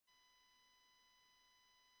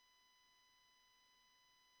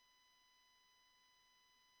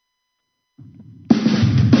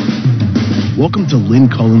Welcome to Lynn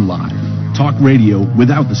Cullen Live, talk radio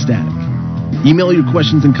without the static. Email your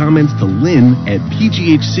questions and comments to Lynn at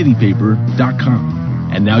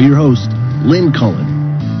pghcitypaper.com. And now your host, Lynn Cullen.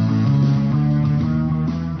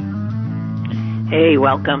 Hey,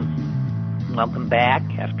 welcome. Welcome back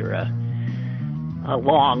after a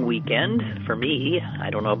long weekend for me.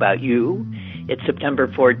 I don't know about you. It's September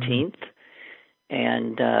 14th,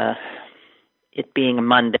 and it being a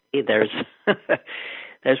Monday, there's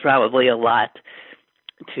there's probably a lot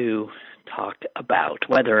to talk about.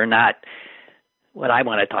 Whether or not what I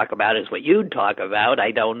want to talk about is what you'd talk about,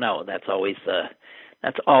 I don't know. That's always the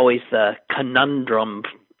conundrum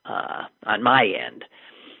on my end.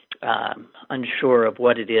 Unsure of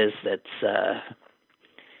what it is that's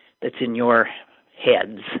in your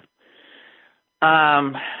heads.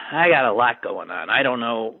 I got a lot going on. I don't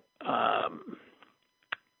know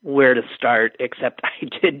where to start, except I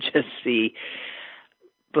did just see,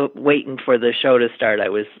 but waiting for the show to start, I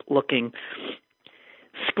was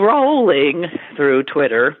scrolling through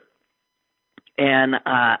Twitter, and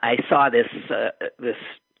I saw this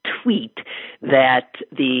tweet that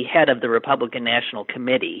the head of the Republican National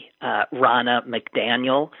Committee, Ronna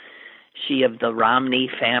McDaniel, she of the Romney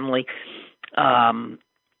family,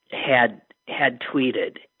 had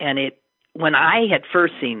tweeted. And when I had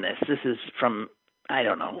first seen this is from, I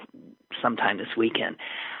don't know, sometime this weekend,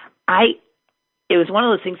 it was one of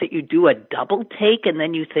those things that you do a double take and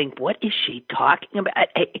then you think, what is she talking about?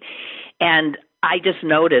 And I just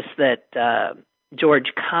noticed that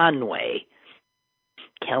George Conway,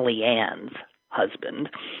 Kellyanne's husband,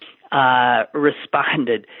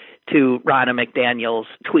 responded to Ronna McDaniel's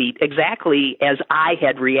tweet exactly as I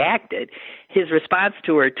had reacted. His response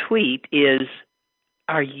to her tweet is,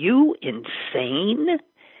 "Are you insane?"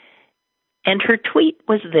 And her tweet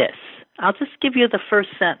was this. I'll just give you the first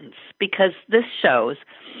sentence because this shows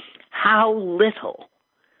how little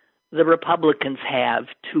the Republicans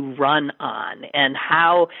have to run on and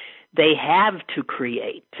how they have to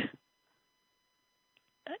create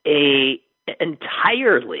an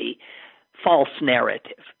entirely false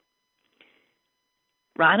narrative.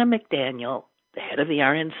 Ronna McDaniel, the head of the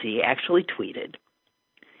RNC, actually tweeted,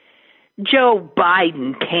 "Joe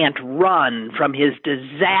Biden can't run from his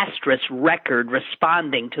disastrous record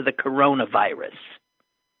responding to the coronavirus."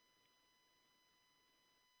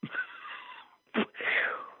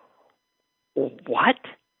 What?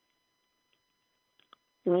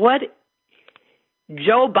 What?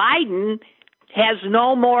 Joe Biden has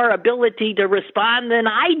no more ability to respond than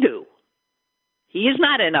I do. He is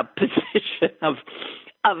not in a position of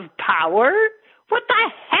power. What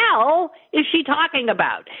the hell is she talking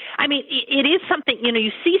about? I mean, it is something,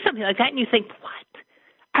 you see something like that and you think, what?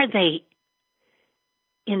 Are they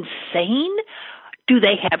insane? Do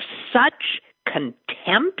they have such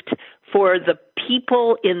contempt for the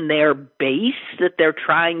people in their base that they're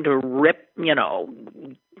trying to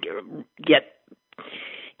get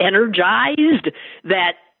energized,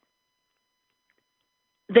 that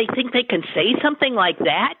they think they can say something like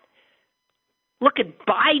that? Look at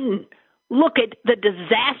Biden. Look at the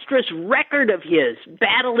disastrous record of his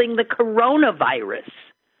battling the coronavirus.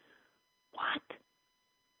 What?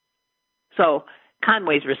 So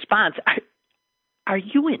Conway's response, are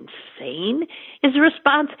you insane? Is a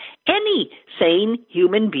response any sane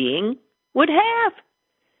human being would have.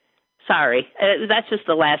 Sorry, that's just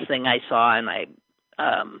the last thing I saw, and I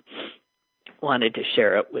wanted to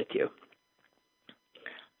share it with you.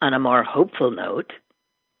 On a more hopeful note,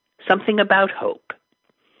 something about hope.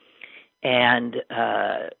 And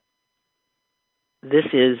this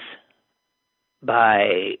is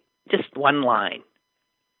by just one line.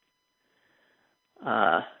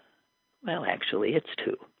 Well, actually, it's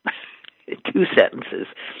two. Two sentences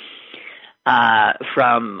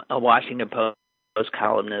from a Washington Post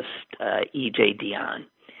columnist, E.J. Dionne,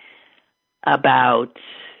 about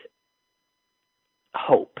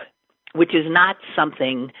hope, which is not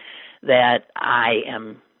something that I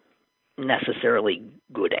am necessarily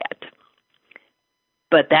good at.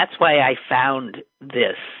 But that's why I found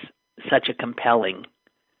this such a compelling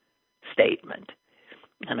statement,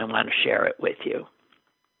 and I want to share it with you.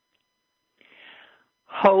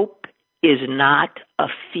 Hope is not a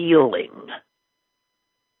feeling.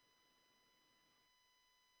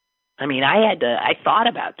 I mean, I thought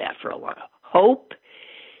about that for a while. Hope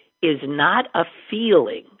is not a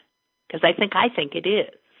feeling, because I think it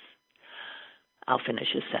is. I'll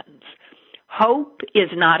finish a sentence. Hope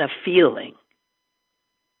is not a feeling.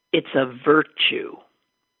 It's a virtue.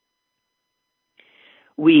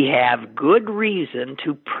 We have good reason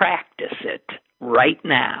to practice it right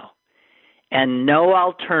now, and no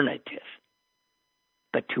alternative.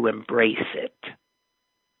 but to embrace it.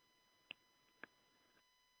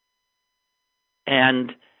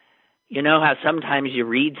 And you know how sometimes you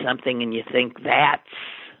read something and you think that's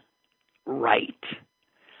right.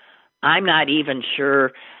 I'm not even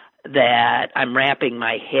sure that I'm wrapping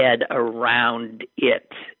my head around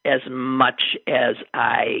it as much as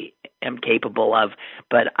I am capable of,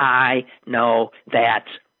 but I know that's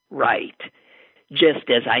right. Just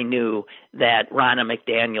as I knew that Ronna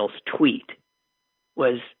McDaniel's tweet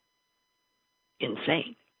was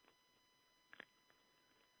insane.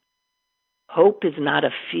 Hope is not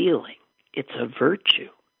a feeling, it's a virtue.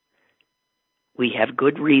 We have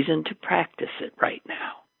good reason to practice it right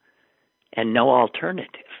now, and no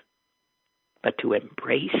alternative but to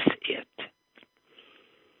embrace it.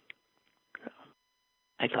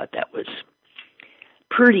 I thought that was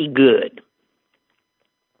pretty good.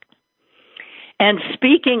 And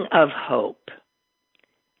speaking of hope,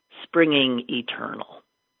 springing eternal,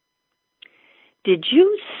 did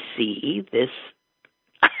you see this?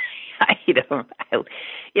 This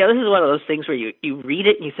is one of those things where you read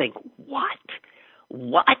it and you think, what?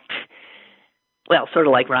 Well, sort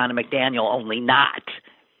of like Ronna McDaniel, only not.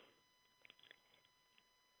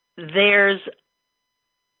 There's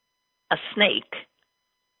a snake,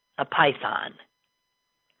 a python,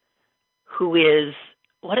 who is,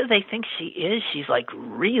 what do they think she is? She's like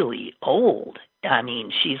really old. I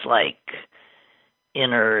mean, she's like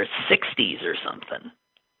in her 60s or something.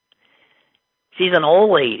 She's an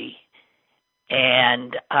old lady.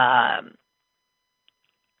 And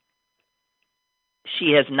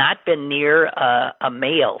she has not been near a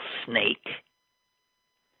male snake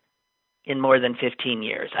in more than 15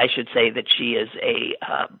 years. I should say that she is a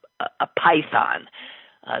python,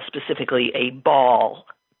 specifically a ball,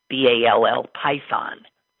 B-A-L-L, python.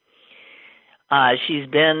 She's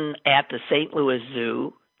been at the St. Louis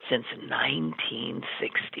Zoo since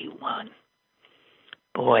 1961.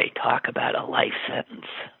 Boy, talk about a life sentence.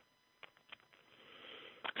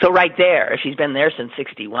 So right there, if she's been there since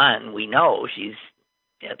 61, we know she's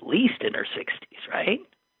at least in her 60s, right?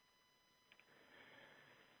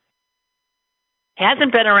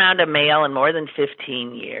 Hasn't been around a male in more than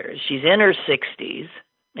 15 years. She's in her 60s,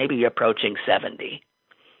 maybe approaching 70.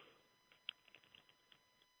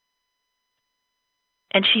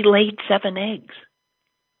 And she laid 7 eggs.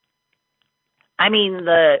 I mean,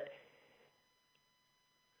 the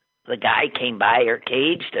guy came by her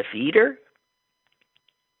cage to feed her,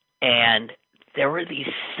 and there were these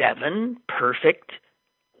 7 perfect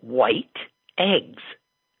white eggs.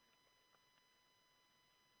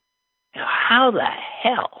 Now, how the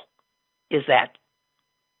hell is that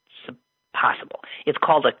possible? It's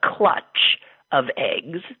called a clutch of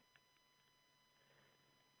eggs.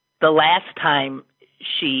 The last time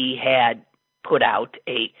she had put out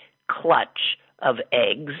a clutch of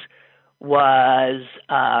eggs was,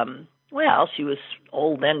 she was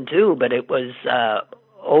old then too, but it was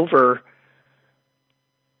over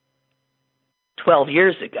 12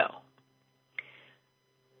 years ago.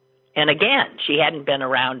 And again, she hadn't been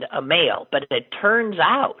around a male, but it turns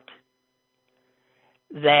out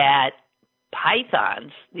that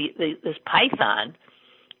pythons, this python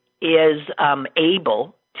is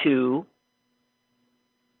able to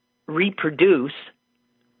reproduce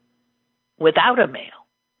without a male.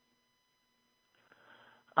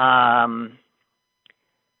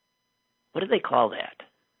 What do they call that?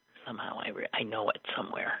 Somehow I know it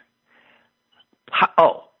somewhere.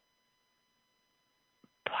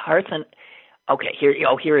 Parthon. Okay,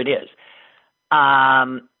 here it is.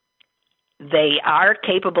 They are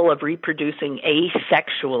capable of reproducing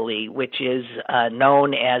asexually, which is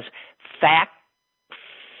known as facultative.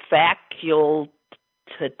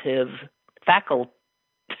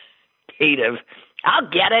 I'll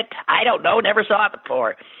get it. I don't know. Never saw it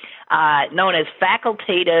before. Known as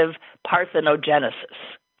facultative parthenogenesis.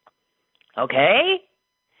 Okay?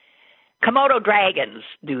 Komodo dragons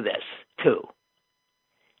do this too.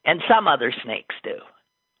 And some other snakes do.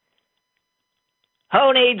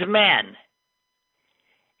 Who needs men?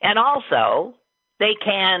 And also, they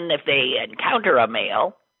can, if they encounter a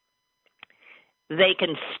male, they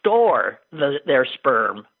can store their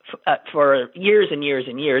sperm for years and years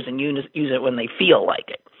and years and use it when they feel like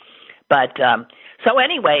it. But, so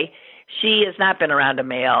anyway, she has not been around a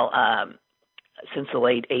male since the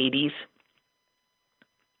late 80s.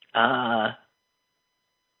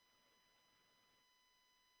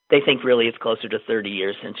 They think really it's closer to 30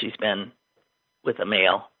 years since she's been with a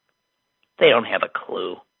male. They don't have a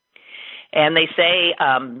clue. And they say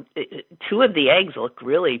 2 of the eggs look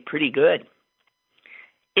really pretty good.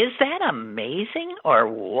 Is that amazing or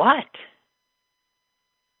what?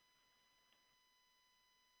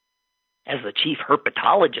 As the chief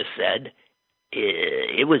herpetologist said,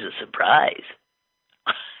 it was a surprise.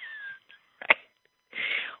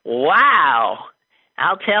 Wow.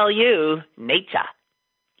 I'll tell you, nature.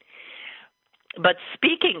 But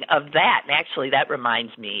speaking of that, and actually that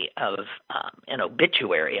reminds me of an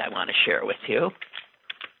obituary I want to share with you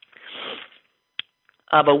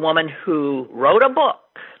of a woman who wrote a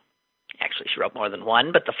book. Actually, she wrote more than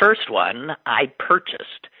one, but the first one I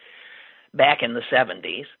purchased back in the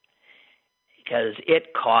 70s because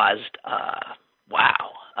it caused,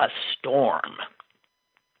 a storm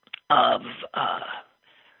of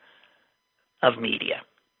media.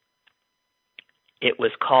 It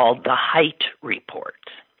was called The Haidt Report.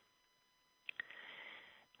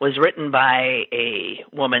 It was written by a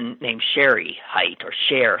woman named Sherry Haidt, or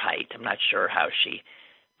Cher Haidt. I'm not sure how she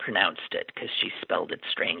pronounced it because she spelled it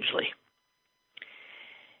strangely.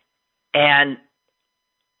 And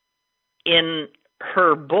in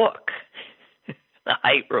her book, The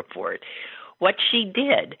Haidt Report, what she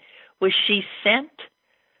did was she sent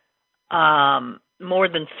more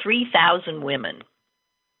than 3,000 women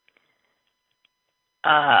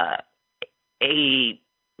a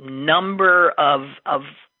number of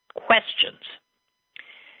questions,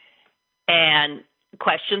 and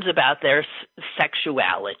questions about their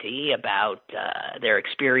sexuality, about their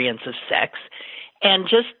experience of sex, and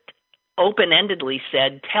just open-endedly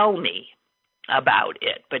said, tell me about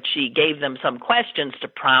it. But she gave them some questions to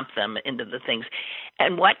prompt them into the things.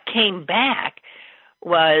 And what came back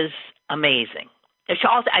was amazing.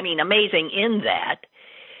 Amazing in that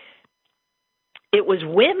it was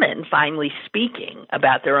women finally speaking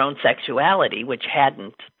about their own sexuality, which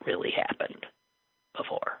hadn't really happened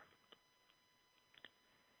before.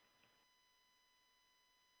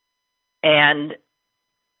 And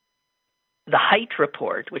the Haidt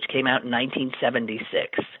Report, which came out in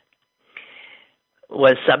 1976,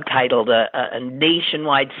 was subtitled a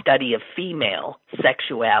nationwide study of female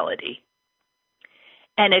sexuality.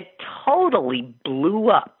 And it totally blew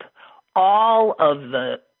up all of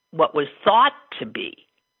what was thought to be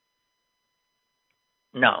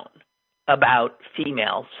known about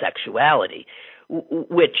female sexuality,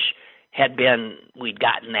 which had been, we'd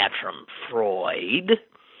gotten that from Freud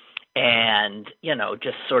and,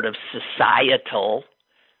 just sort of societal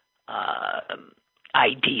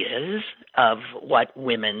ideas of what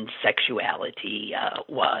women's sexuality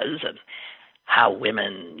was and how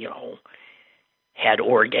women, had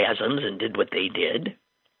orgasms and did what they did.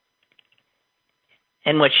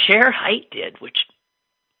 And what Cher Haidt did, which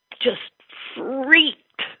just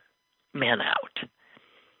freaked men out,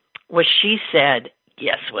 was she said,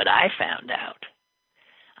 guess what I found out?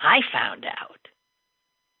 I found out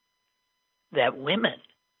that women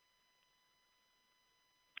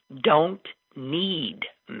don't need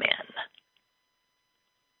men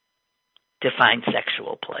to find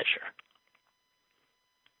sexual pleasure.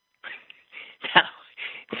 Now,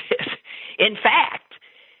 in fact,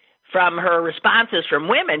 from her responses from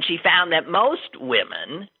women, she found that most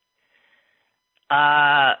women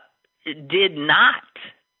did not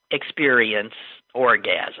experience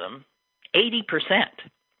orgasm, 80%,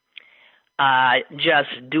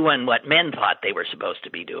 just doing what men thought they were supposed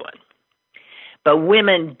to be doing. But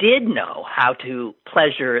women did know how to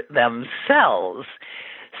pleasure themselves.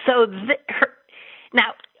 So this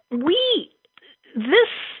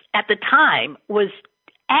at the time was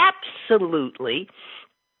absolutely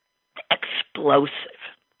explosive.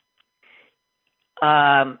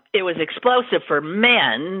 It was explosive for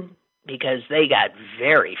men because they got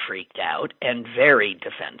very freaked out and very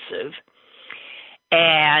defensive.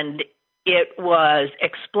 And it was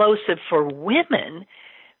explosive for women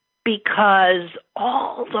because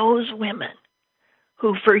all those women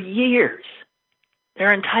who for years,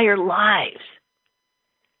 their entire lives,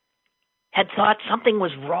 had thought something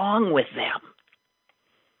was wrong with them,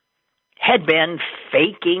 had been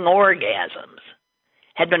faking orgasms,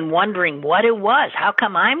 had been wondering what it was. How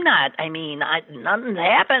come I'm not? Nothing's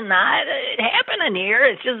happening. Not happening here.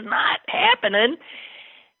 It's just not happening.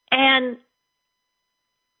 And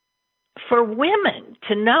for women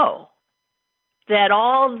to know that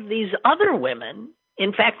all these other women,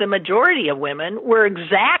 in fact, the majority of women, were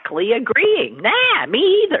exactly agreeing. Nah,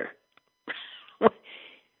 me either.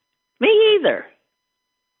 Me either.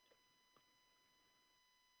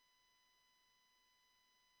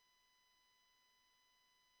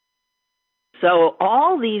 So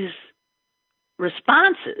all these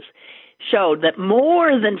responses showed that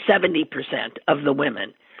more than 70% of the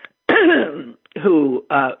women who,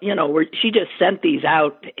 she just sent these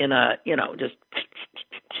out in just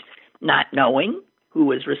not knowing who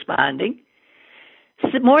was responding.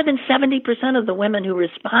 More than 70% of the women who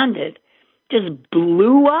responded just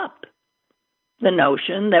blew up the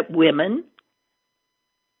notion that women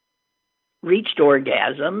reached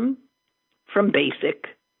orgasm from basic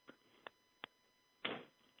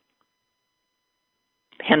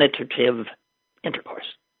penetrative intercourse.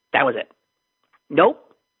 That was it.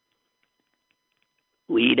 Nope.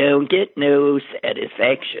 We don't get no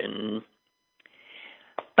satisfaction.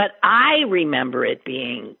 But I remember it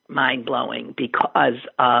being mind-blowing because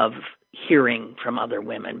of hearing from other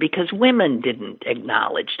women, because women didn't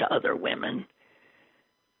acknowledge to other women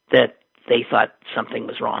that they thought something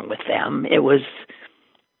was wrong with them. It was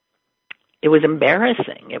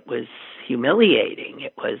embarrassing. It was humiliating.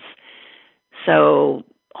 It was so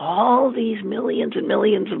all these millions and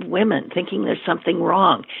millions of women thinking there's something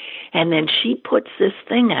wrong. And then she puts this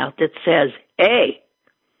thing out that says, hey,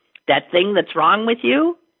 that thing that's wrong with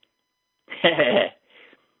you, it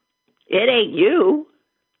ain't you.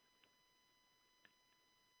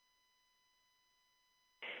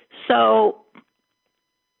 So,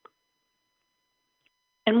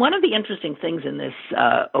 and one of the interesting things in this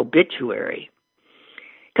obituary,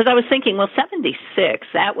 because I was thinking, well, 76,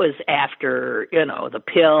 that was after, the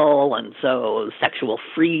pill, and so sexual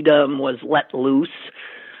freedom was let loose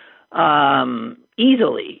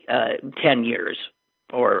easily 10 years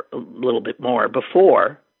or a little bit more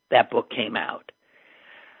before that book came out.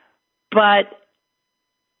 But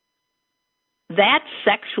that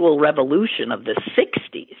sexual revolution of the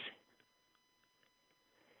 60s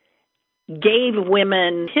gave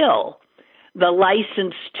women still the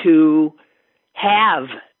license to have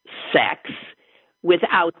sex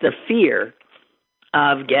without the fear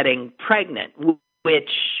of getting pregnant, which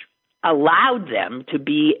allowed them to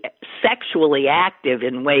be sexually active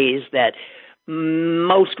in ways that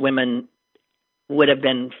most women would have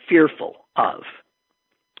been fearful of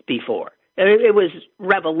before. It was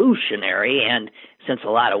revolutionary, and since a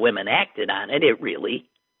lot of women acted on it, it really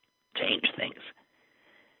changed things.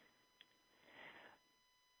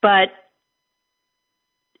 But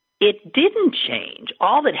it didn't change.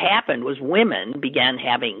 All that happened was women began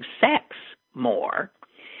having sex more,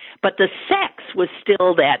 but the sex was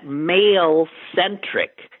still that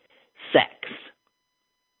male-centric sex.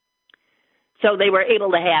 So they were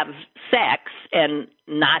able to have sex and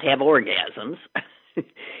not have orgasms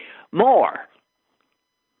more.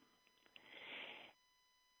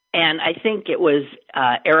 And I think it was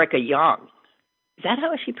Erica Jong. Is that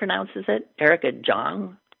how she pronounces it? Erica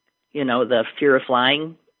Jong? The Fear of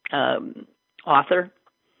Flying author.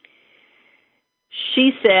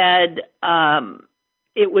 She said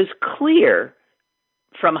it was clear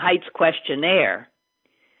from Haidt's questionnaire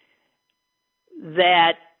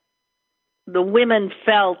that the women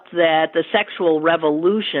felt that the sexual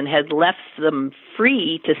revolution had left them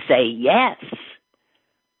free to say yes,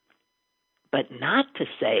 but not to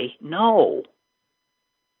say no.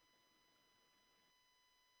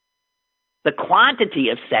 The quantity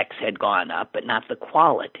of sex had gone up, but not the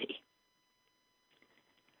quality.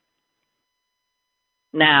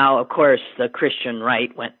 Now, of course, the Christian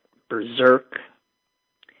right went berserk.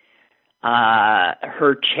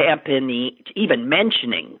 Her championing, even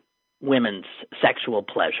mentioning women's sexual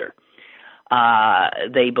pleasure,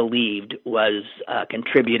 they believed was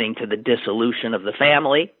contributing to the dissolution of the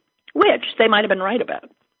family, which they might have been right about.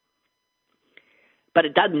 But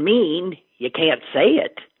it doesn't mean you can't say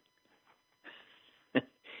it.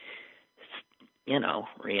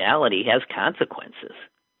 Reality has consequences.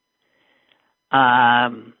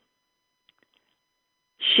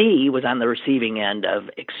 She was on the receiving end of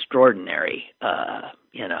extraordinary,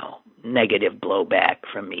 negative blowback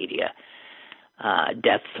from media,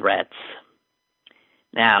 death threats.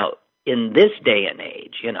 Now, in this day and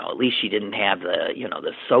age, at least she didn't have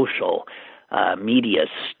the social media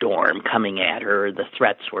storm coming at her. The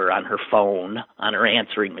threats were on her phone, on her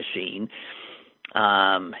answering machine,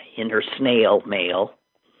 in her snail mail.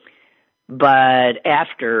 But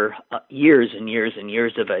after years and years and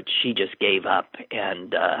years of it, she just gave up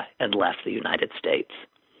and left the United States.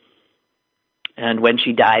 And when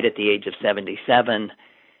she died at the age of 77,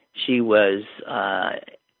 she was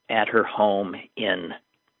at her home in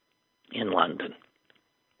London.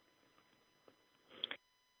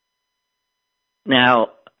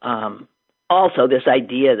 Now, also this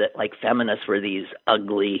idea that feminists were these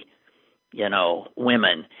ugly,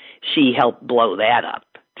 women, she helped blow that up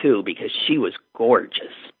too, because she was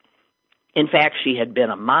gorgeous. In fact, she had been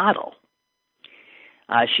a model.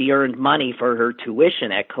 She earned money for her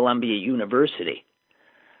tuition at Columbia University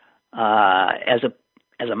as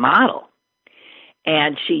a model,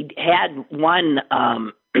 and she had one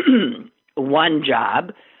one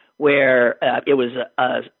job where it was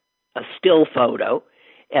a still photo,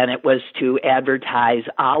 and it was to advertise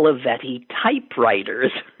Olivetti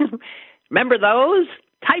typewriters. Remember those?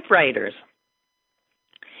 Typewriters.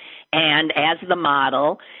 And as the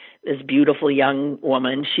model, this beautiful young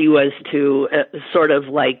woman, she was to sort of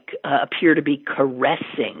like appear to be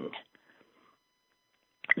caressing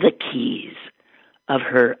the keys of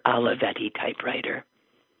her Olivetti typewriter,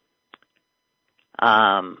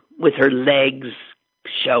 with her legs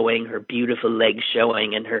showing, her beautiful legs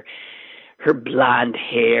showing, and her blonde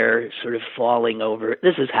hair sort of falling over.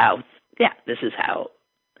 This is how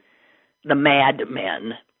the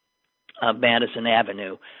madmen of Madison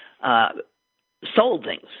Avenue sold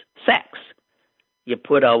things. Sex. You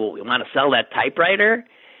put we want to sell that typewriter?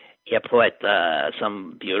 You put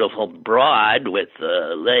some beautiful broad with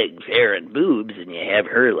legs, hair, and boobs, and you have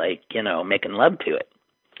her, making love to it.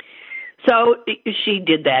 So she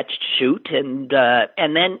did that shoot, and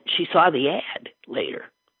then she saw the ad later,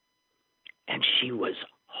 and she was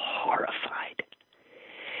horrified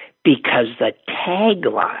because the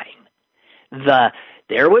tagline,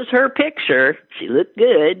 there was her picture. She looked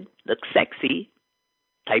good, looked sexy.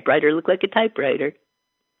 Typewriter looked like a typewriter.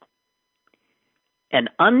 And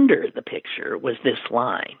under the picture was this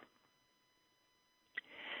line: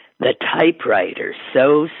 the typewriter's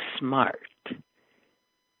so smart,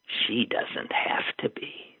 she doesn't have to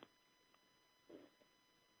be.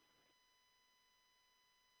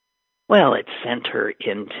 Well, it sent her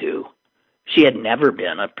into, she had never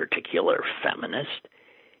been a particular feminist.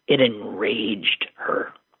 It enraged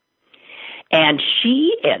her. And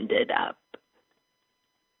she ended up,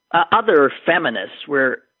 other feminists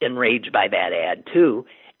were enraged by that ad too,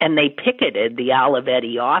 and they picketed the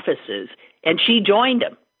Olivetti offices, and she joined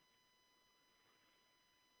them.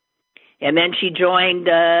 And then she joined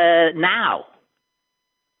Now.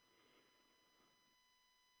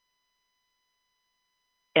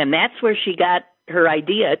 And that's where she got her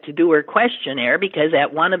idea to do her questionnaire, because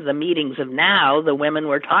at one of the meetings of Now, the women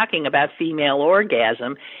were talking about female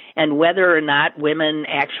orgasm and whether or not women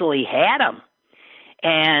actually had them.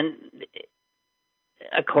 And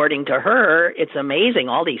according to her, it's amazing,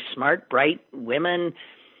 all these smart, bright women,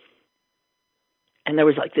 and there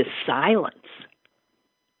was like this silence,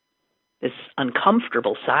 this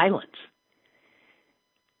uncomfortable silence.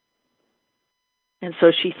 And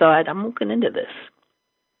so she thought, I'm looking into this.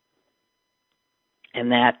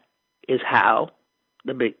 And that is how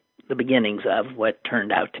the beginnings of what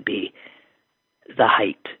turned out to be the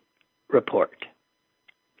Height Report.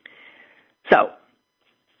 So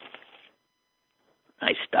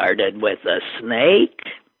I started with a snake,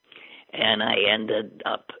 and I ended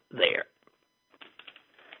up there.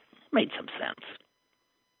 Made some sense.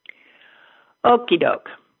 Okie doke.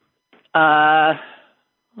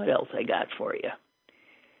 What else I got for you?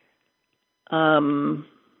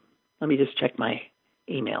 Let me just check my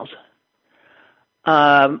emails.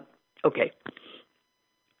 Okay.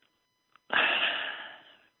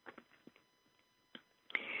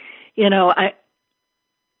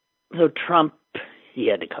 So Trump, he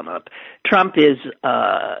had to come up. Trump is,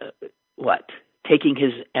 taking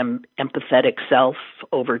his empathetic self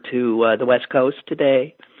over to the West Coast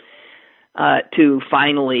today to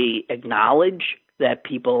finally acknowledge that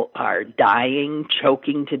people are dying,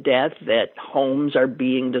 choking to death, that homes are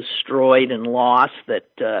being destroyed and lost, that,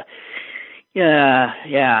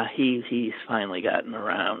 he's finally gotten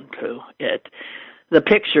around to it. The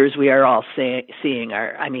pictures we are all seeing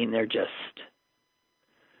are, they're just,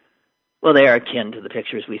 they are akin to the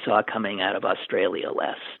pictures we saw coming out of Australia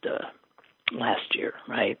last year,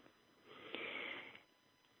 right?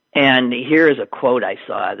 And here is a quote I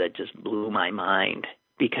saw that just blew my mind,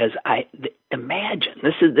 because imagine,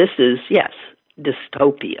 this is yes,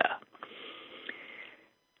 dystopia.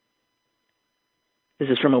 This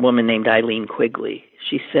is from a woman named Eileen Quigley.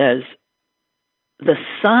 She says, the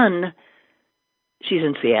sun, she's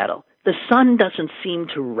in Seattle, the sun doesn't seem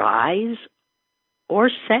to rise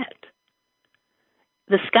or set.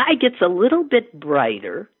 The sky gets a little bit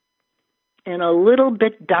brighter and a little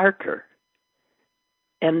bit darker.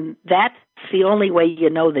 And that's the only way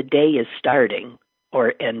you know the day is starting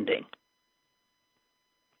or ending.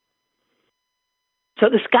 So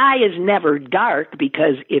the sky is never dark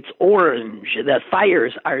because it's orange. The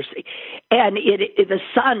fires are, and the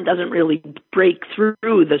sun doesn't really break through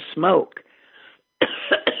the smoke.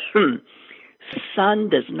 Sun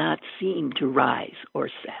does not seem to rise or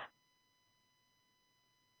set.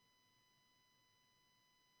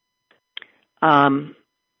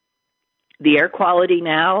 The air quality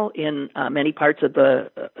now in many parts of the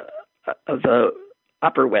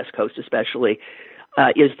upper West Coast especially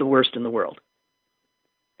is the worst in the world,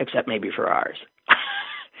 except maybe for ours.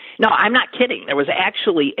 No, I'm not kidding. There was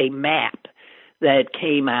actually a map that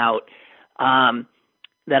came out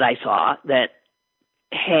that I saw that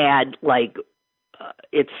had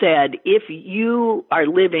it said if you are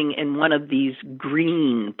living in one of these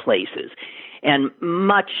green places, and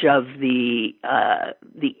much of the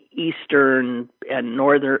eastern and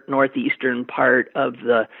northeastern part of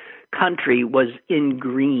the country was in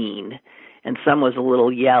green, and some was a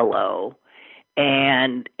little yellow,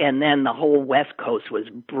 and then the whole West Coast was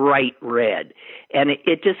bright red, and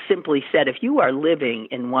it just simply said if you are living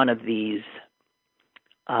in one of these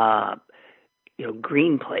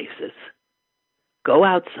green places, go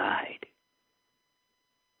outside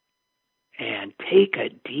and take a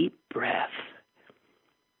deep breath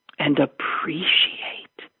and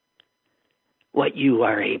appreciate what you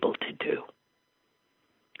are able to do.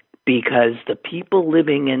 Because the people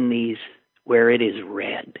living in these where it is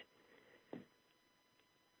red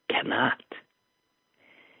cannot.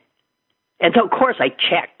 And so, of course, I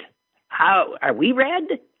checked. How are we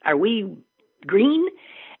red? Are we green?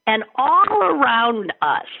 And all around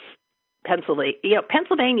us,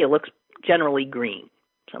 Pennsylvania looks generally green.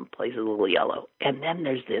 Some places a little yellow. And then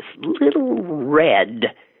there's this little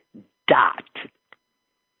red dot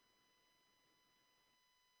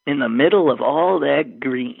in the middle of all that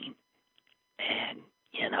green. And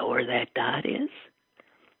you know where that dot is?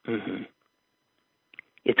 Mm-hmm.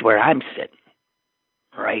 It's where I'm sitting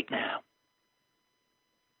right now.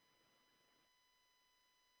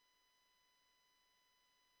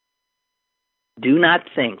 Do not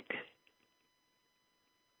think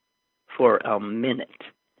for a minute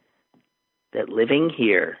that living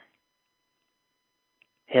here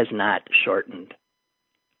has not shortened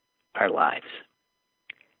our lives.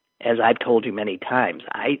 As I've told you many times,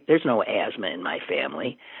 there's no asthma in my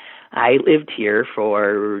family. I lived here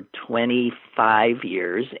for 25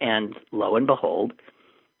 years, and lo and behold,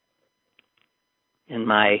 in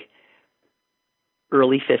my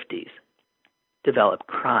early 50s, developed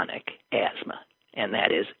chronic asthma. And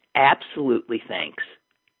that is absolutely thanks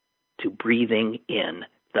to breathing in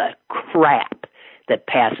the crap that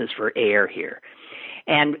passes for air here.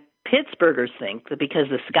 And Pittsburghers think that because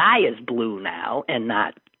the sky is blue now and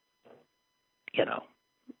not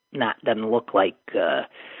doesn't look like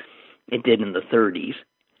it did in the 30s,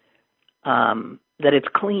 that it's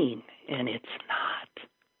clean. And it's not.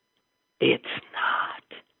 It's not.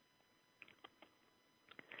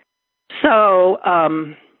 So,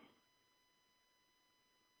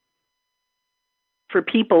 for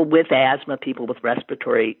people with asthma, people with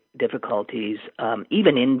respiratory difficulties,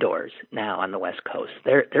 even indoors now on the West Coast,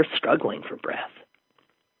 they're struggling for breath.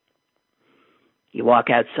 You walk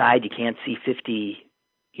outside, you can't see 50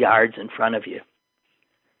 yards in front of you.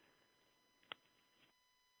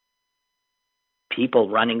 People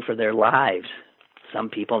running for their lives, some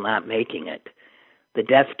people not making it. The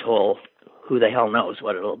death toll, who the hell knows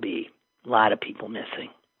what it'll be. A lot of people missing.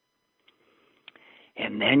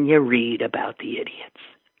 And then you read about the idiots,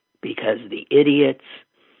 because the idiots,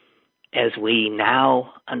 as we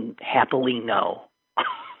now unhappily know,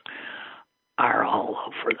 are all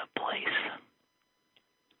over the place.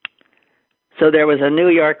 So there was a New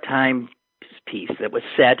York Times piece that was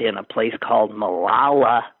set in a place called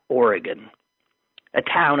Molalla, Oregon, a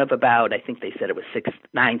town of about, I think they said it was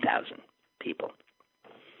 9,000 people.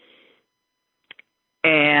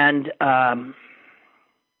 And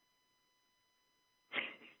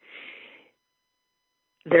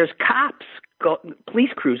there's cops,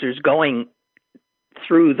 police cruisers going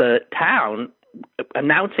through the town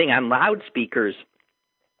announcing on loudspeakers,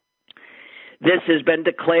 "This has been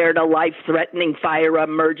declared a life-threatening fire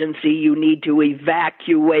emergency. You need to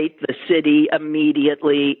evacuate the city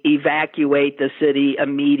immediately. Evacuate the city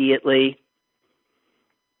immediately."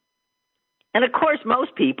 And of course,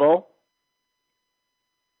 most people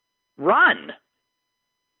run.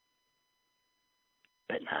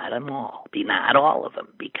 But not them all. Not all of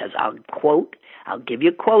them, because I'll give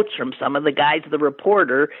you quotes from some of the guys the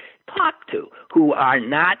reporter talked to who are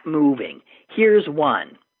not moving. Here's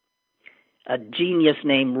one. A genius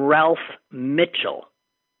named Ralph Mitchell.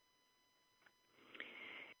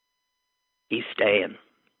 He's staying.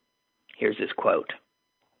 Here's his quote.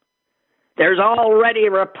 "There's already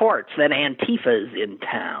reports that Antifa's in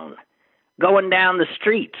town, going down the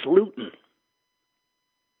streets, looting.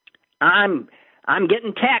 I'm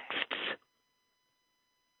getting texts."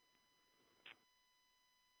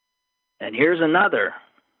 And here's another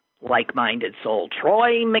like-minded soul,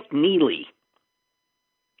 Troy McNeely.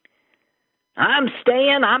 "I'm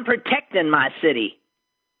staying, I'm protecting my city.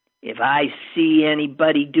 If I see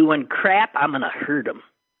anybody doing crap, I'm going to hurt them."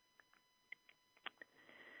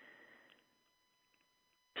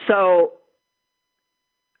 So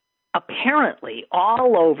apparently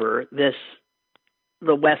all over the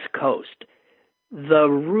West Coast, the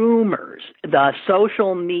rumors, the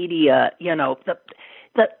social media, the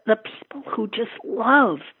people who just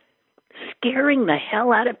love scaring the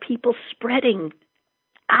hell out of people, spreading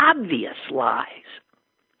obvious lies.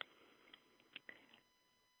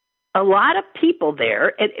 A lot of people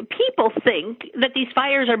there, people think that these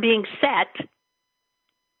fires are being set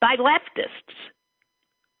by leftists.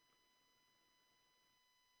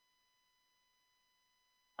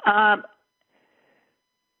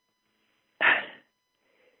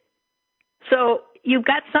 So you've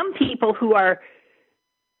got some people who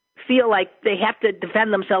feel like they have to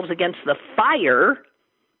defend themselves against the fire,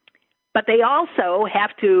 but they also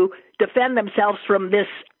have to defend themselves from this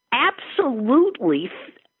absolutely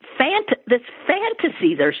this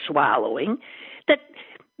fantasy they're swallowing, that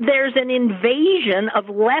there's an invasion of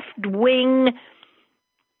left-wing,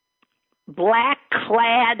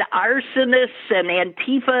 black-clad arsonists and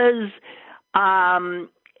Antifas, and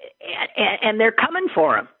they're coming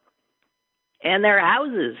for them and their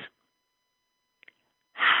houses.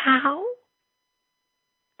 How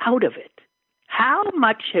out of it? How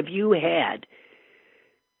much have you had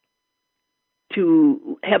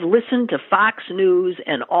to have listened to Fox News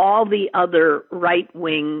and all the other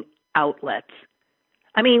right-wing outlets?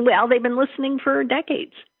 I mean, well, they've been listening for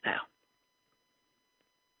decades now.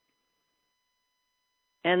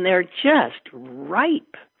 And they're just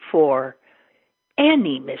ripe for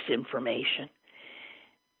any misinformation.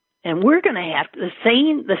 And we're going to have to,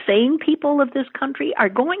 the sane people of this country are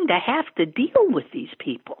going to have to deal with these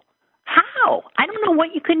people. How? I don't know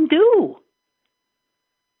what you can do.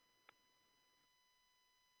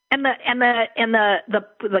 And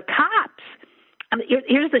the cops. I mean,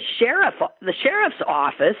 here's the sheriff's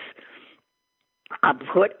office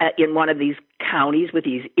put in one of these counties with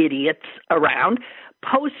these idiots around,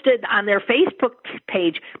 posted on their Facebook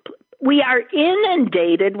page, we are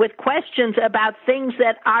inundated with questions about things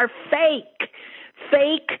that are fake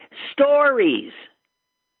stories.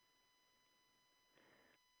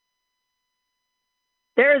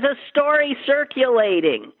 There's a story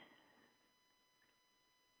circulating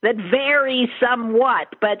that varies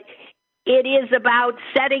somewhat, but it is about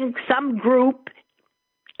setting some group,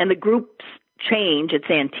 and the groups change. It's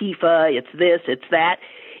Antifa, it's this, it's that,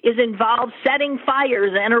 is involved setting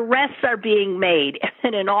fires, and arrests are being made.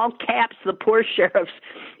 And in all caps, the poor sheriff's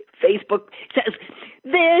Facebook says,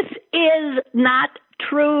 this is not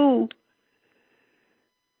true.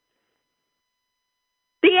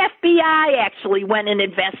 The FBI actually went and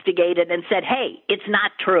investigated and said, hey, it's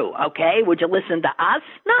not true, okay? Would you listen to us?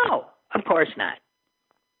 No, of course not.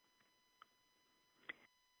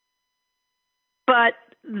 But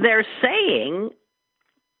they're saying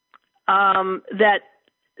that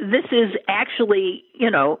this is actually,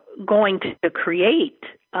 going to create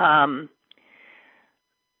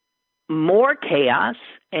more chaos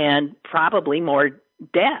and probably more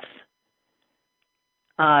death.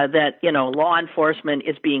 That, law enforcement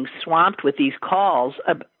is being swamped with these calls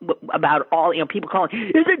about all, people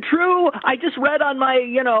calling, is it true? I just read on my,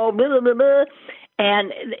 blah, blah, blah.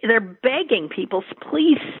 And they're begging people,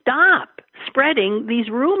 please stop spreading these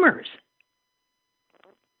rumors.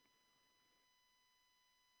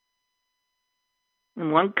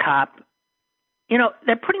 And one cop,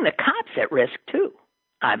 they're putting the cops at risk too,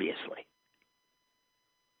 obviously.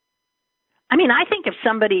 I mean, I think if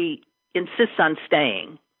somebody insists on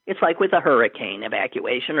staying, it's like with a hurricane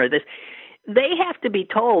evacuation or this, they have to be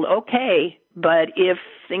told, okay, but if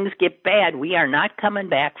things get bad, we are not coming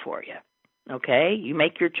back for you. Okay? You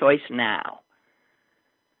make your choice now.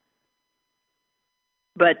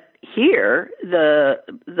 But here, the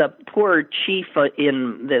poor chief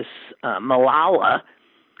in this Malala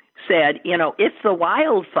said, if the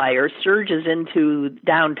wildfire surges into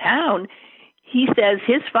downtown, he says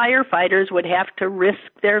his firefighters would have to risk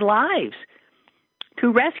their lives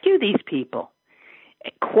to rescue these people.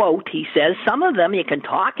 Quote, he says, some of them you can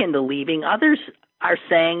talk into leaving. Others are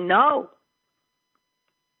saying, no,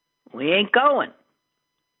 we ain't going.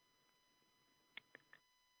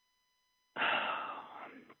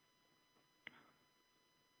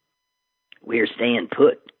 We're staying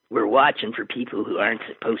put. We're watching for people who aren't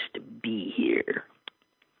supposed to be here.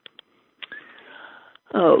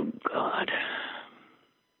 Oh, God.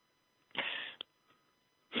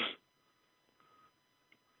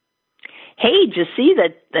 Hey, did you see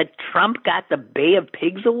that Trump got the Bay of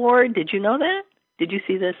Pigs Award? Did you know that? Did you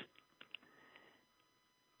see this?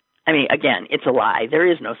 I mean, again, it's a lie.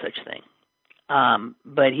 There is no such thing.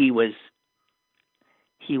 But he was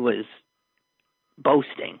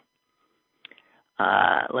boasting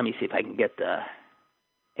Let me see if I can get the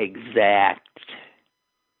exact.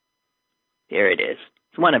 There it is.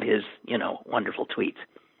 It's one of his, wonderful tweets.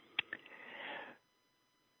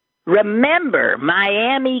 Remember,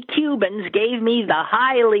 Miami Cubans gave me the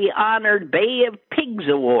highly honored Bay of Pigs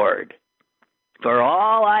Award for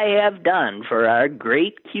all I have done for our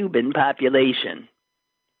great Cuban population.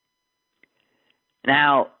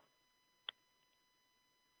 Now,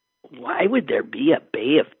 why would there be a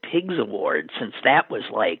Bay of Pigs Award, since that was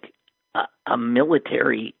like a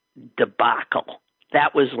military debacle?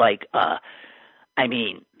 That was like, the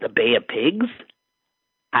Bay of Pigs?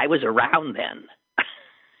 I was around then.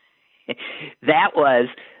 That was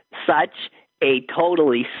such a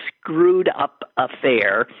totally screwed up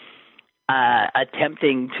affair,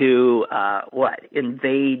 attempting to,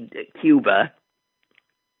 invade Cuba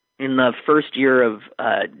in the first year of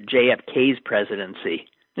JFK's presidency.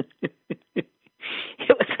 It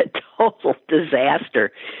was a total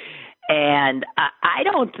disaster. And I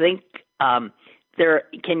don't think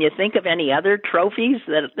can you think of any other trophies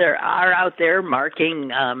that there are out there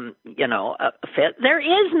marking, a fit? There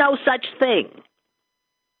is no such thing.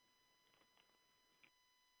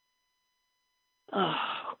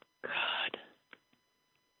 Oh, God.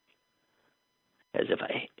 As if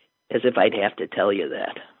I'd have to tell you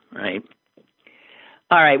that, right?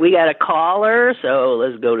 All right, we got a caller, so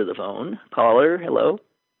let's go to the phone. Caller, hello.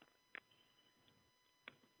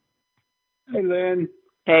 Hey, Lynn.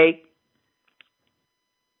 Hey.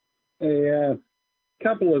 Hey,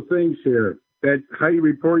 couple of things here. That Height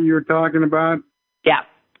report you were talking about? Yeah.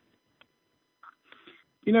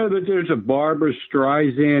 You know that there's a Barbra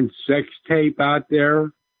Streisand sex tape out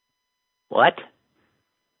there? What?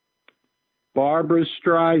 Barbra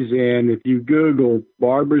Streisand, if you Google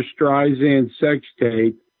Barbra Streisand sex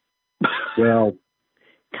tape, well...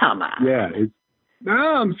 Come on. Yeah. No,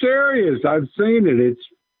 I'm serious. I've seen it. It's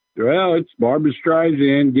Barbra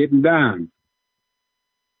Streisand getting down.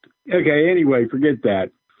 Okay, anyway, forget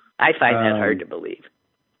that. I find that hard to believe.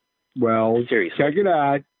 Well, seriously, check it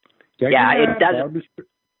out. It doesn't.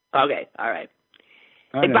 Okay, all right.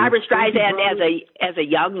 And Barbra Streisand as a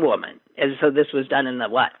young woman, and so this was done in the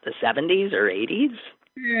 70s or 80s?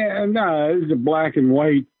 Yeah, no, it was a black and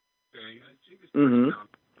white thing. Mm-hmm.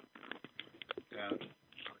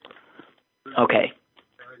 Okay.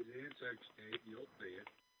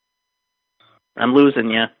 I'm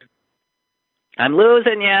losing you. How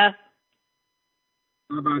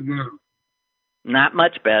about now? Not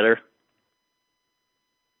much better.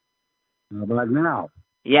 How about now?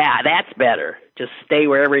 Yeah, that's better. Just stay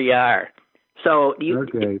wherever you are. So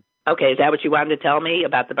Okay, is that what you wanted to tell me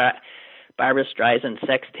about the Barbra Streisand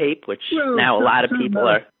sex tape, which now a lot of people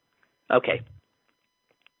are... Okay.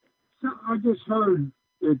 So I just heard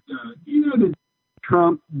that, that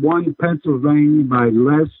Trump won Pennsylvania by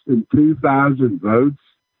less than 2,000 votes?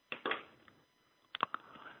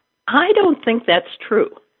 I don't think that's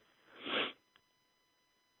true.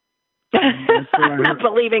 I'm not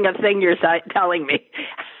believing a thing you're telling me.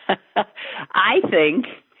 I think,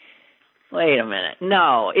 wait a minute.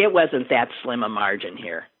 No, it wasn't that slim a margin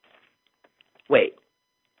here. Wait.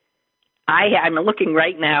 I'm looking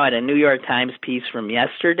right now at a New York Times piece from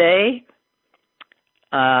yesterday.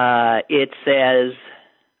 It says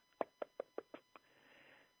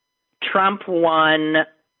Trump won.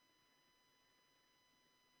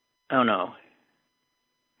 Oh, no.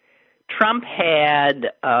 Trump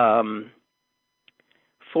had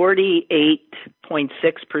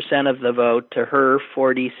 48.6% of the vote to her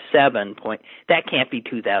 47 point. That can't be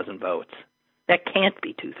 2,000 votes. That can't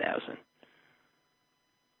be 2,000.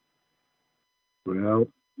 Well,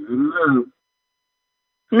 I don't know.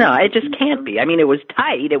 No, it just can't be. I mean, it was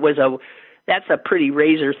tight. That's a pretty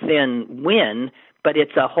razor thin win, but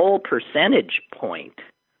it's a whole percentage point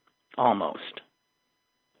almost.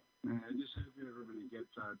 I just hope everybody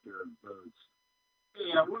gets out there and votes.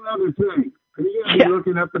 Yeah, one other thing. Are you going to be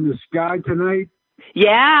looking up in the sky tonight?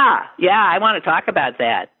 Yeah, I want to talk about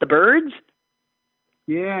that. The birds?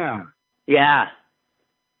 Yeah. Yeah.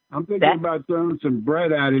 I'm thinking about throwing some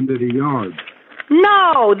bread out into the yard.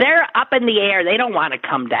 No, they're up in the air. They don't want to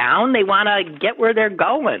come down. They want to get where they're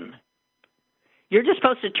going. You're just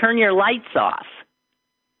supposed to turn your lights off.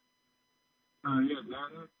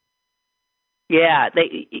 Yeah,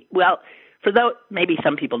 for those, maybe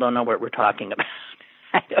some people don't know what we're talking about.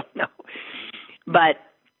 I don't know. But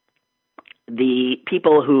the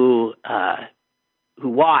people who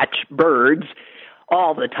watch birds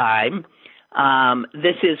all the time,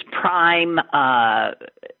 this is prime.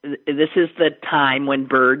 This is the time when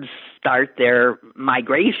birds start their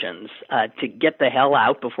migrations to get the hell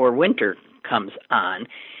out before winter comes on.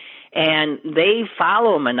 And they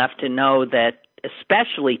follow him enough to know that,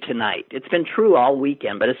 especially tonight, it's been true all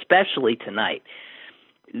weekend, but especially tonight,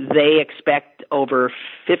 they expect over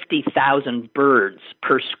 50,000 birds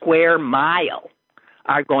per square mile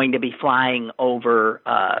are going to be flying over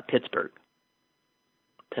Pittsburgh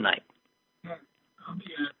tonight. That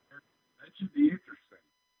should be interesting.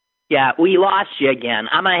 Yeah, we lost you again.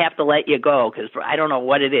 I'm going to have to let you go because I don't know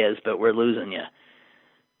what it is, but we're losing you.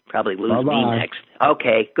 Probably lose me next.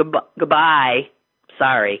 Okay, goodbye.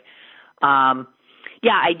 Sorry.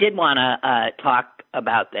 Yeah, I did want to talk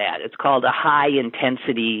about that. It's called a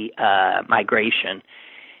high-intensity migration.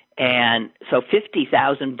 And so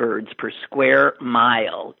 50,000 birds per square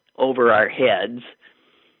mile over our heads.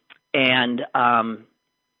 And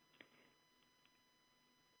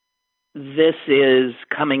this is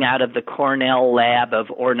coming out of the Cornell Lab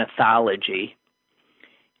of Ornithology.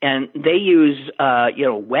 And they use,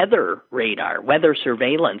 weather radar, weather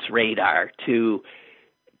surveillance radar to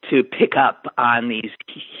pick up on these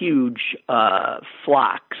huge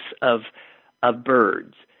flocks of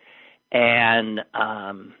birds. And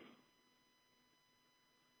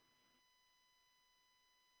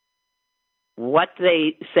what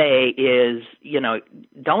they say is,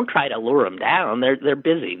 don't try to lure them down. They're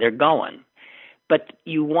busy. They're going. But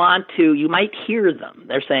you might hear them.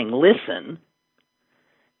 They're saying, listen.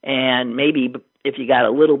 And maybe if you got a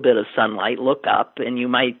little bit of sunlight, look up, and you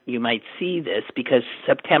might see this because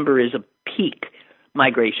September is a peak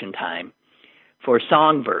migration time for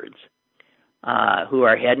songbirds who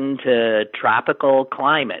are heading to tropical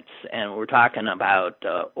climates. And we're talking about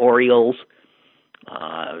orioles,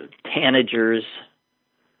 tanagers,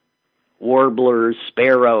 warblers,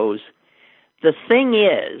 sparrows. The thing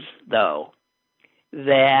is, though,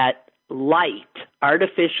 that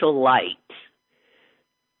artificial light,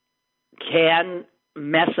 can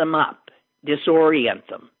mess them up, disorient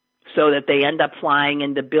them, so that they end up flying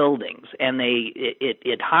into buildings, and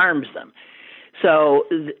it harms them. So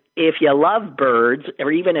if you love birds,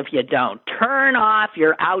 or even if you don't, turn off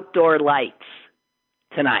your outdoor lights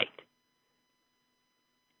tonight.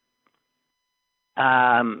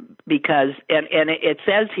 Because it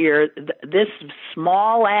says here, this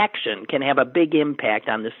small action can have a big impact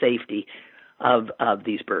on the safety of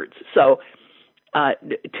these birds. So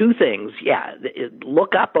two things,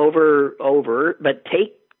 look up over, but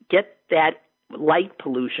get that light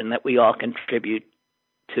pollution that we all contribute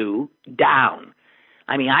to down.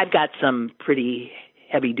 I mean, I've got some pretty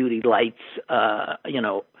heavy duty lights,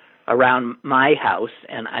 around my house,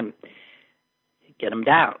 and I'm get them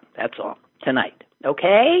down. That's all tonight.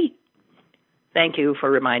 Okay. Thank you for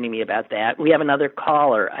reminding me about that. We have another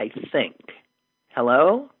caller, I think.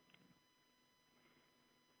 Hello.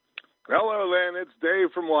 Hello, Lynn. It's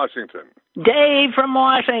Dave from Washington. Dave from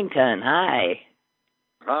Washington. Hi.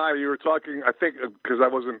 Hi. You were talking, I think, because I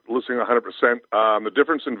wasn't listening 100%, the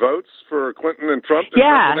difference in votes for Clinton and Trump in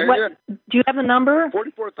Pennsylvania. Do you have the number?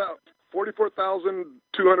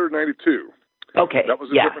 44,292. Okay. That was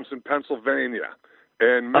the difference in Pennsylvania.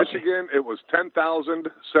 In Michigan, it was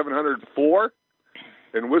 10,704.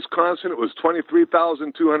 In Wisconsin, it was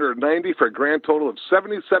 23,290 for a grand total of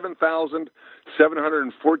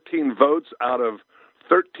 77,714 votes out of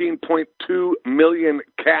 13.2 million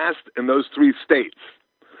cast in those three states.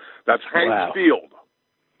 That's Heinz Field.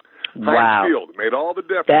 Heinz Field made all the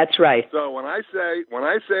difference. That's right. So when I say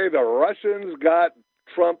the Russians got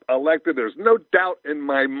Trump elected, there's no doubt in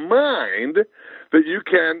my mind that you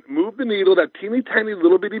can move the needle that teeny tiny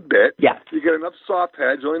little bitty bit. Yeah. You get enough soft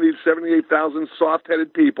heads. You only need 78,000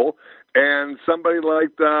 soft-headed people. And somebody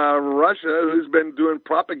like Russia, who's been doing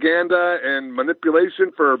propaganda and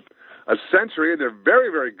manipulation for a century, they're very,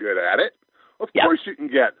 very good at it. Of course you can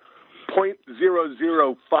get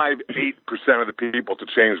 0.0058% of the people to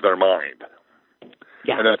change their mind.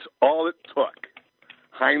 Yeah. And that's all it took.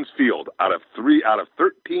 Heinz Field out of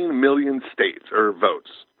 13 million states or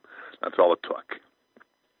votes. That's all it took.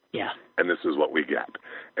 Yeah. And this is what we get.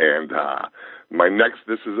 And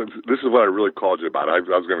this is what I really called you about. I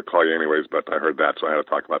was going to call you anyways, but I heard that, so I had to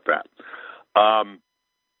talk about that.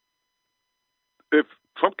 If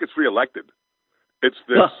Trump gets reelected, it's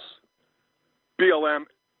this BLM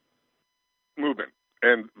movement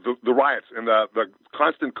and the riots and the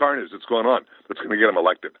constant carnage that's going on that's going to get him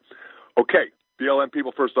elected. Okay. BLM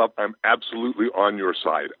people, first off, I'm absolutely on your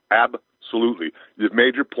side. Absolutely. You've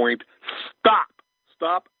made your point. Stop.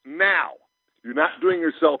 Stop now. You're not doing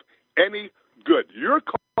yourself any good. Your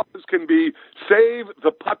cause can be save the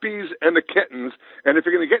puppies and the kittens, and if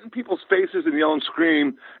you're going to get in people's faces and yell and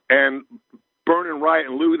scream and burn and riot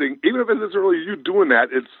and looting, even if it isn't really you doing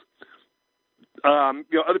that,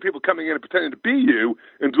 other people coming in and pretending to be you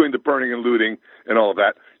and doing the burning and looting and all of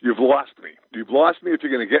that. You've lost me. You've lost me if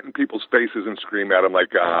you're going to get in people's faces and scream at them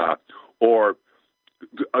like, or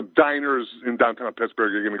diners in downtown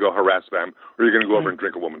Pittsburgh, you're going to go harass them, or you're going to go over and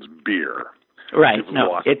drink a woman's beer. Right.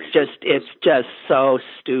 No, it's just so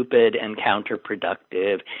stupid and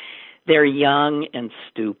counterproductive. They're young and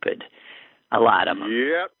stupid, a lot of them.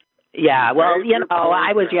 Yep. Yeah, well,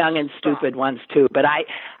 I was young and stupid once too, but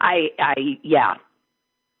yeah.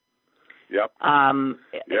 Yep.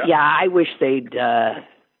 Yeah, I wish they'd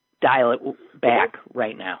dial it back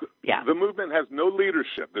right now. Yeah. The movement has no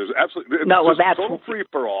leadership. There's absolutely that's total free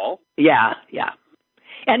for all. Yeah.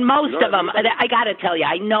 And most of them, I got to tell you,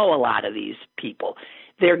 I know a lot of these people.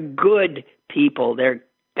 They're good people.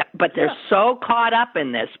 But they're so caught up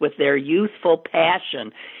in this with their youthful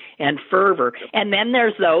passion and fervor. And then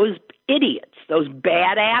there's those idiots, those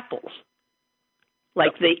bad apples,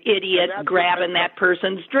 like the idiot grabbing that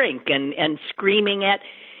person's drink and screaming at.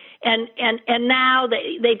 And now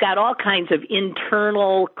they've got all kinds of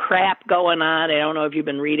internal crap going on. I don't know if you've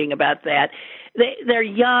been reading about that. They're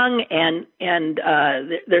young and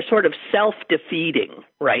they're sort of self-defeating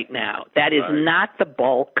right now. That is not the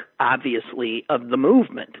bulk, obviously, of the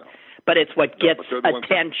movement, but it's what gets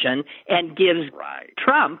attention and gives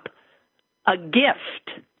Trump a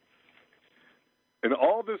gift. And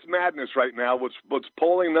all this madness right now, what's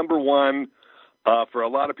polling number one for a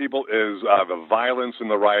lot of people is the violence and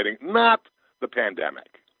the rioting, not the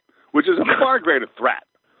pandemic, which is a far greater threat.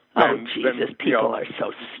 People are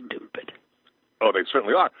so stupid. Oh, they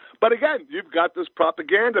certainly are. But again, you've got this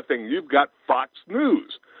propaganda thing. You've got Fox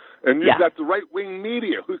News. And you've got the right-wing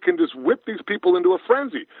media who can just whip these people into a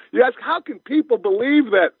frenzy. You ask, how can people believe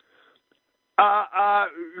that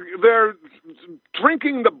they're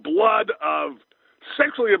drinking the blood of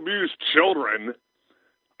sexually abused children?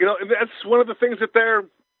 And that's one of the things that they're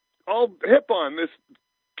all hip on, this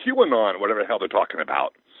QAnon, whatever the hell they're talking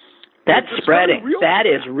about. That's spreading. That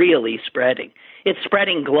is really spreading. It's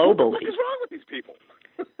spreading globally. What is wrong with these people?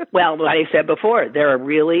 Well, like I said before, there are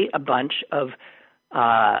really a bunch of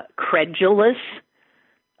credulous,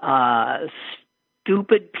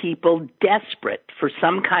 stupid people desperate for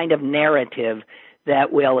some kind of narrative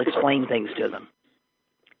that will explain things to them.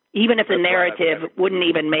 Even if the narrative wouldn't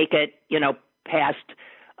even make it, past,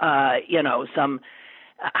 some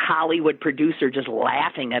Hollywood producer just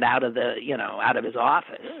laughing it out of his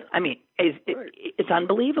office. I mean, it's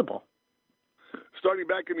unbelievable. Starting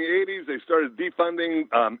back in the 80s, they started defunding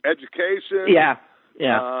education. Yeah.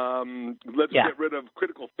 Let's get rid of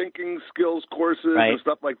critical thinking skills courses and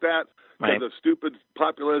stuff like that. Because the stupid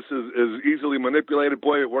populace is easily manipulated.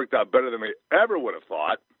 Boy, it worked out better than they ever would have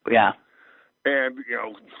thought. Yeah. And,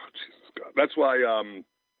 Jesus God, that's why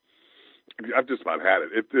I've just about had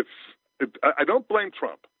it. I don't blame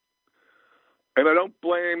Trump. And I don't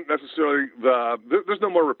blame necessarily there's no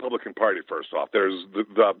more Republican Party, first off. There's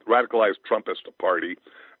the radicalized Trumpist Party,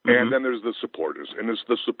 and then there's the supporters. And it's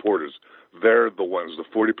the supporters. They're the ones, the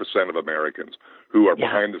 40% of Americans who are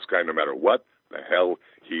behind this guy no matter what the hell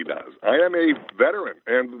he does. I am a veteran,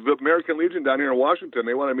 and the American Legion down here in Washington,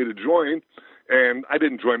 they wanted me to join, and I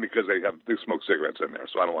didn't join because they smoke cigarettes in there,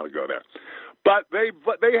 so I don't want to go there. But they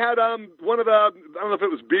had one of the, I don't know if it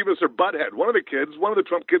was Beavis or Butthead, one of the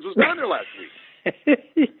Trump kids was down there last week.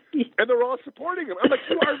 And they're all supporting him. I'm like,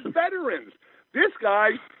 you are veterans. This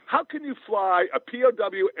guy, how can you fly a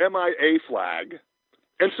POW MIA flag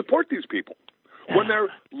and support these people when they're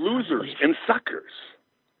losers and suckers?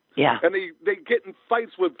 Yeah. And they get in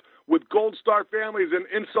fights with Gold Star families and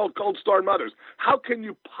insult Gold Star mothers. How can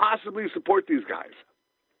you possibly support these guys?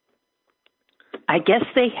 I guess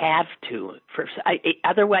they have to.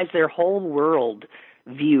 Otherwise, their whole world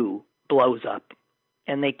view blows up,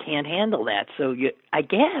 and they can't handle that. So I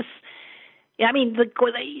guess, I mean,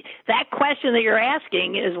 that question that you're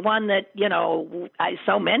asking is one that,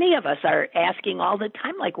 so many of us are asking all the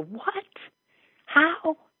time, like, what?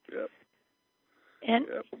 How? Yep. And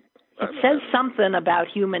it says something about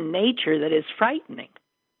human nature that is frightening.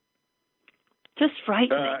 Just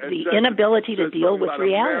frightening. The inability to deal with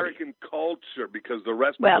reality. American culture, because the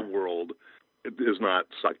rest of the world is not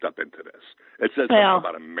sucked up into this. It says something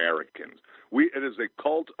about Americans. It is a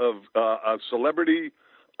cult of a celebrity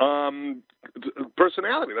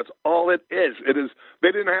personality. That's all it is. It is.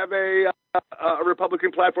 They didn't have a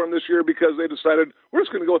Republican platform this year because they decided we're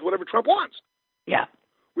just going to go with whatever Trump wants. Yeah.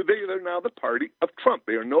 They're now the party of Trump.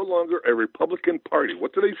 They are no longer a Republican party.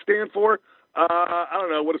 What do they stand for? I don't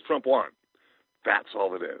know. What does Trump want? That's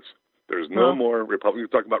all it is. There's no more Republican. You're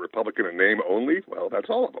talking about Republican in name only? Well, that's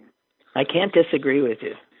all of them. I can't disagree with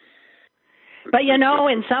you. But,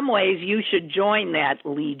 in some ways you should join that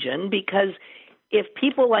legion, because if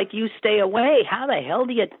people like you stay away, how the hell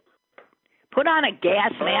do you put on a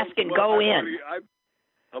gas mask and go in?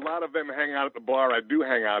 A lot of them hang out at the bar I do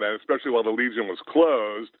hang out at, especially while the Legion was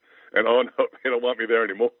closed. And no, they don't want me there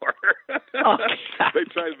anymore. Oh,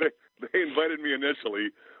 they invited me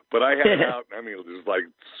initially, but I hang out. I mean, just like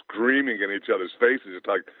screaming in each other's faces, just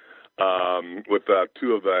like with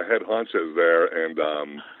two of the head honchos there, and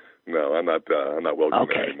no, I'm not welcome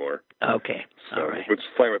there anymore. Okay, so, all right. Which is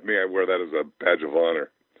fine with me. I wear that as a badge of honor.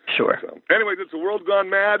 Sure. So, anyways, it's a world gone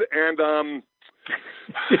mad, and I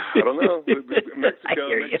don't know.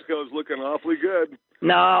 Mexico's looking awfully good.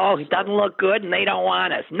 No, it doesn't look good, and they don't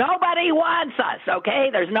want us. Nobody wants us, okay?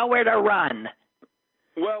 There's nowhere to run.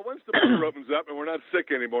 Well, once the border opens up and we're not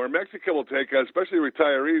sick anymore, Mexico will take us, especially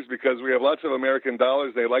retirees, because we have lots of American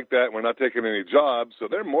dollars. They like that. We're not taking any jobs, so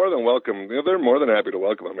they're more than welcome. They're more than happy to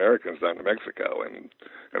welcome Americans down to Mexico, and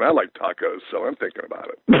I like tacos, so I'm thinking about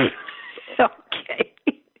it. Okay.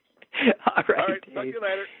 All right. All right. Talk to you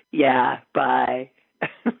later. Yeah. Bye.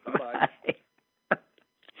 Bye.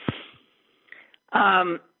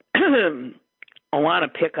 I want to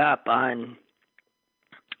pick up on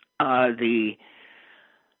the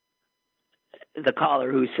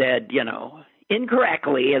caller who said,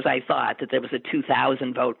 incorrectly, as I thought, that there was a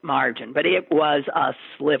 2,000 vote margin, but it was a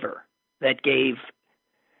sliver that gave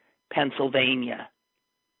Pennsylvania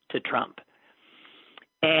to Trump.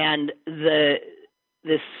 And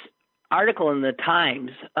this article in the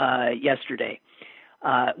Times yesterday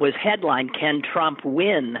was headlined, "Can Trump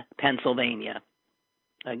win Pennsylvania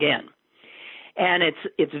again?" And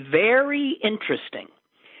it's very interesting,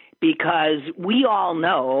 because we all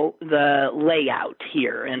know the layout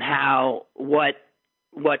here and how what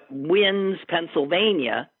wins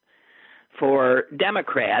Pennsylvania for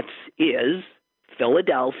Democrats is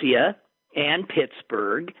Philadelphia and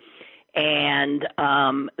Pittsburgh and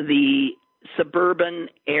the suburban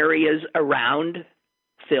areas around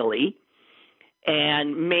Philly,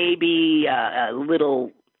 and maybe a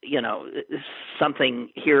little,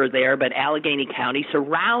 something here or there, but Allegheny County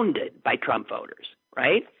surrounded by Trump voters,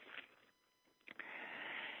 right?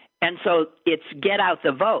 And so it's get out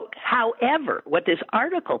the vote. However, what this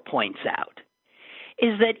article points out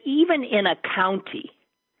is that even in a county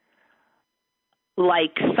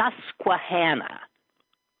like Susquehanna,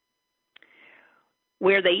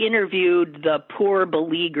 where they interviewed the poor,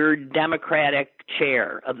 beleaguered Democratic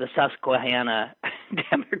chair of the Susquehanna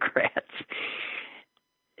Democrats,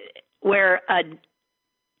 where a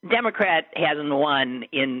Democrat hasn't won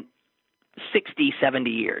in 60,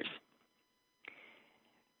 70 years.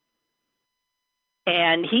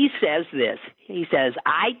 And he says this. He says,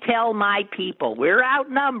 "I tell my people, we're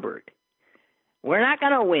outnumbered. We're not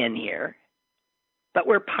going to win here, but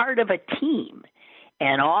we're part of a team.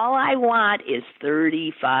 And all I want is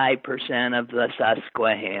 35% of the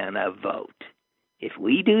Susquehanna vote. If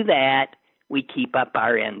we do that, we keep up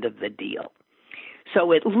our end of the deal."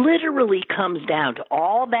 So it literally comes down to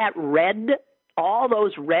all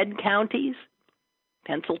those red counties,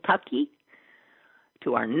 Pennsylvania,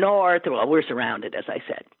 to our north. Well, we're surrounded, as I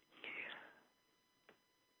said.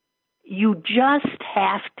 You just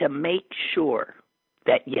have to make sure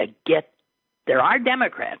that there are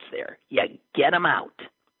Democrats there. You get them out.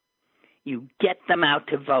 You get them out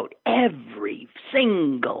to vote, every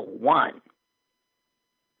single one.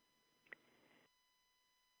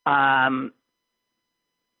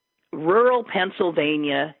 Rural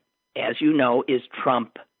Pennsylvania, as you know, is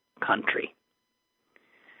Trump country.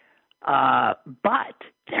 But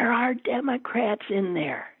there are Democrats in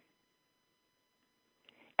there.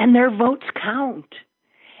 And their votes count.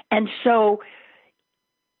 And so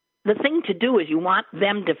the thing to do is you want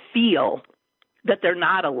them to feel that they're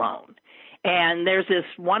not alone. And there's this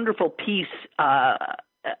wonderful piece of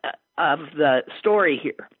the story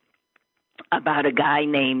here about a guy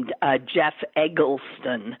named Jeff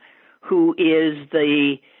Eggleston, who is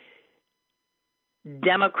the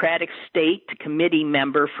Democratic State Committee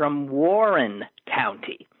member from Warren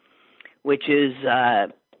County, which is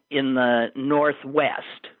in the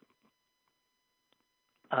northwest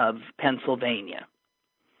of Pennsylvania.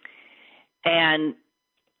 And,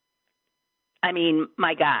 I mean,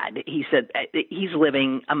 my God, he said he's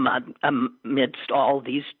living amidst all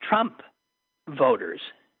these Trump voters.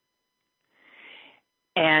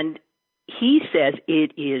 And he says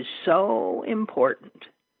it is so important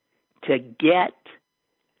to get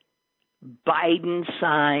Biden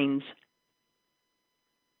signs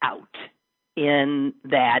out in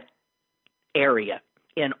that area,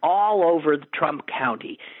 in all over the Trump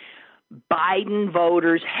County. Biden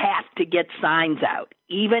voters have to get signs out.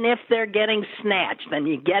 Even if they're getting snatched, then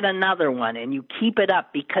you get another one and you keep it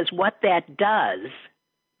up, because what that does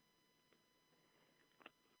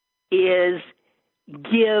is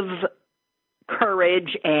give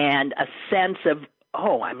courage and a sense of,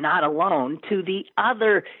 oh, I'm not alone, to the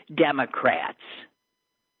other Democrats.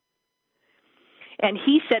 And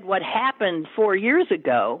he said what happened 4 years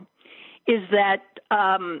ago is that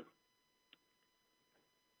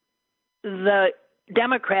the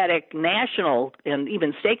Democratic national and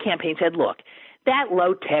even state campaigns said, look, that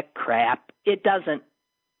low-tech crap, it doesn't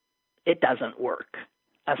work.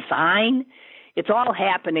 A sign, it's all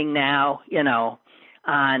happening now,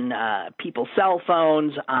 on people's cell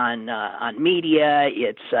phones, on media,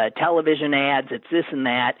 it's television ads, it's this and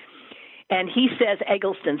that. And he says,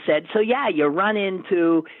 Eggleston said, so yeah, you run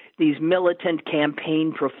into these militant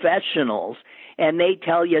campaign professionals and they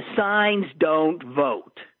tell you signs don't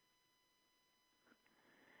vote.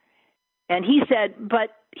 And he said,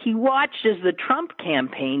 but he watched as the Trump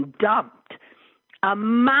campaign dumped a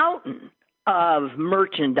mountain of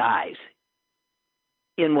merchandise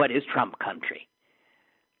in what is Trump country.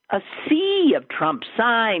 A sea of Trump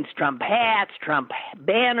signs, Trump hats, Trump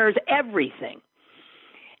banners, everything.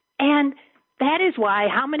 And that is why,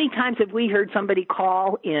 how many times have we heard somebody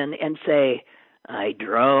call in and say, I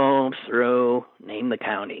drove through, name the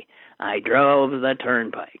county, I drove the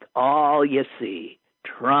turnpike, all you see,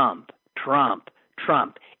 Trump, Trump,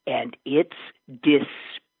 Trump, and it's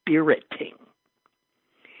dispiriting.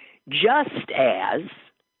 Just as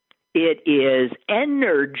it is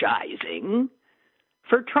energizing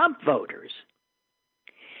for Trump voters.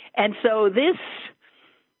 And so this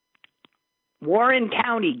Warren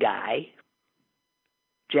County guy,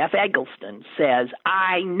 Jeff Eggleston, says,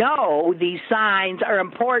 I know these signs are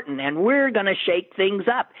important and we're going to shake things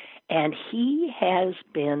up. And he has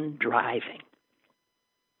been driving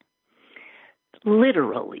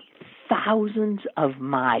literally thousands of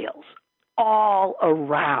miles all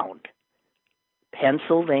around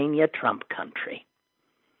Pennsylvania Trump country.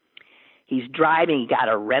 He's driving, he got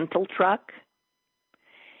a rental truck,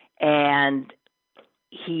 and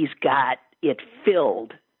he's got it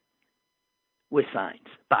filled with signs,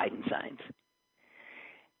 Biden signs.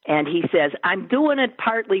 And he says, I'm doing it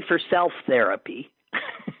partly for self-therapy,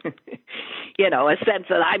 a sense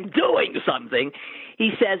that I'm doing something.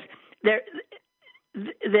 He says,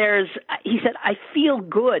 he said, I feel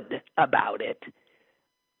good about it.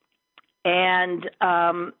 And,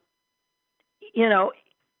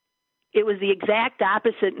 it was the exact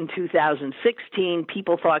opposite in 2016.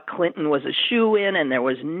 People thought Clinton was a shoo-in, and there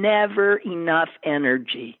was never enough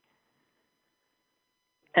energy.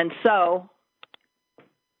 And so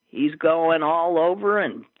he's going all over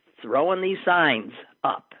and throwing these signs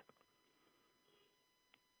up.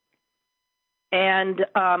 And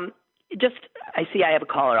I see I have a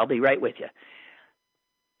caller. I'll be right with you.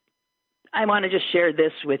 I want to just share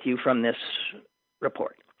this with you from this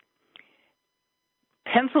report.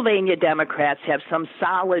 Pennsylvania Democrats have some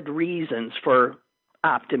solid reasons for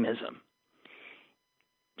optimism.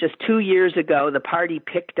 Just 2 years ago, the party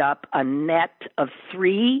picked up a net of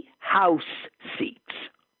 3 House seats.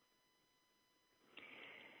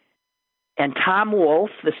 And Tom Wolf,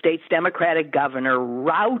 the state's Democratic governor,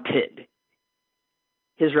 routed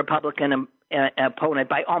his Republican opponent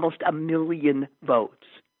by almost 1 million votes.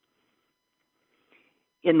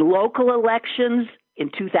 In local elections in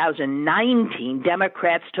 2019,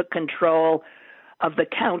 Democrats took control of the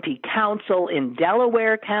county council in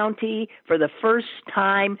Delaware County for the first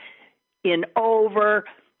time in over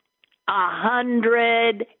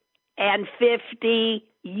 150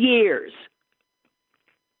 years.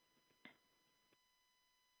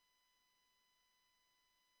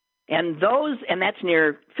 And that's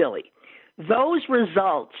near Philly. Those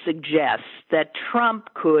results suggest that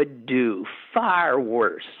Trump could do far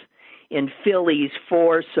worse in Philly's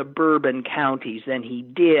 4 suburban counties than he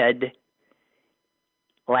did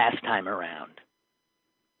last time around.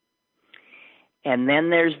 And then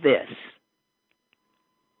there's this.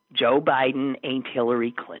 Joe Biden ain't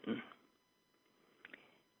Hillary Clinton.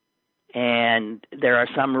 And there are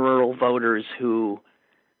some rural voters who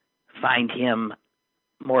find him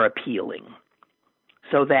more appealing.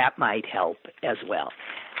 So that might help as well.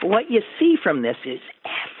 What you see from this is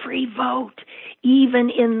every vote,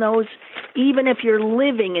 even if you're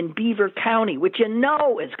living in Beaver County, which you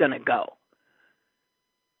know is going to go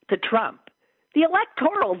to Trump. The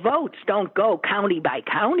electoral votes don't go county by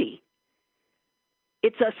county.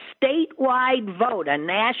 It's a statewide vote, a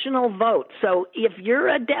national vote. So if you're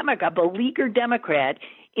a beleaguered Democrat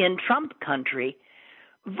in Trump country,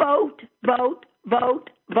 vote, vote, vote,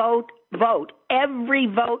 vote, vote. Every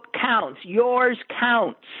vote counts. Yours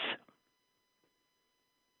counts.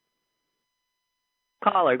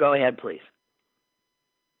 Caller, go ahead, please.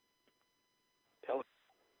 Hello.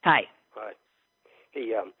 Hi. Hi.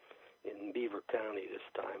 Hey, in Beaver County this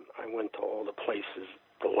time, I went to all the places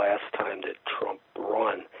the last time that Trump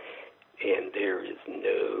run, and there is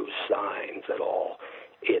no signs at all.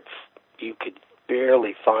 You could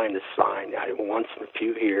barely find a sign. Once in a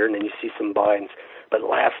few here, and then you see some Bidens. But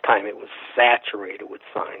last time it was saturated with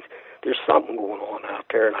signs. There's something going on out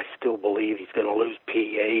there, and I still believe he's going to lose PA.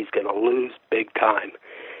 He's going to lose big time.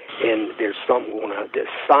 And there's something going on. The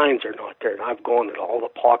signs are not there. And I've gone to all the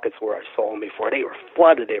pockets where I saw them before. They were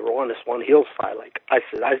flooded. They were on this one hillside. Like I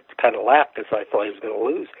said, I kind of laughed because I thought he was going to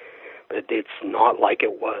lose. But it's not like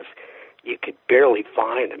it was. You could barely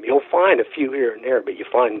find them. You'll find a few here and there, but you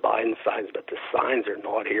find Biden signs, but the signs are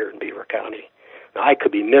not here in Beaver County. Now, I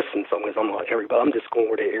could be missing some because I'm not everybody. I'm just going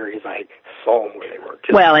where the areas I saw them where they were.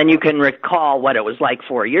 Well, and you can recall what it was like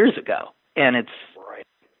 4 years ago, and it's right.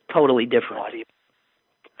 Totally different.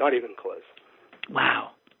 Not even close.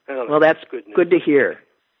 Wow. Well, that's good to hear.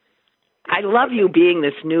 I love you being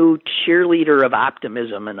this new cheerleader of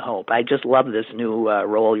optimism and hope. I just love this new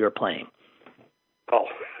role you're playing. Oh,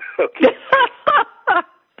 okay.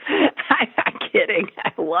 I'm kidding.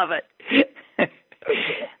 I love it.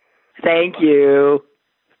 Okay. Thank you.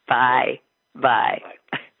 Bye. Bye.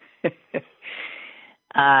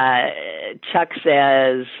 Chuck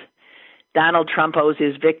says, Donald Trump owes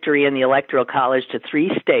his victory in the Electoral College to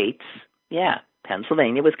 3 states. Yeah,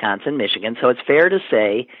 Pennsylvania, Wisconsin, Michigan. So it's fair to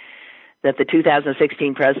say that the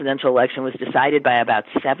 2016 presidential election was decided by about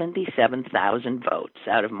 77,000 votes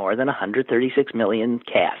out of more than 136 million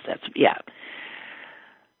cast.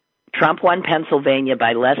 Trump won Pennsylvania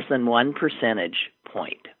by less than 1 percentage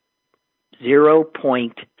point.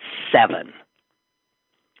 0.7.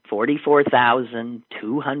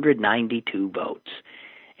 44,292 votes.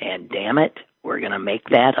 And damn it, we're going to make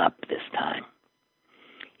that up this time.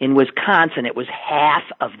 In Wisconsin, it was half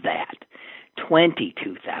of that,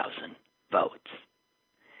 22,000 votes.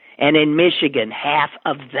 And in Michigan, half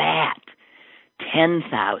of that,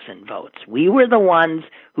 10,000 votes. We were the ones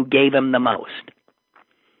who gave him the most.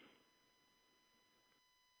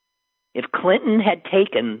 If Clinton had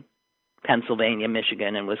taken Pennsylvania,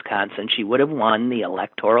 Michigan, and Wisconsin, she would have won the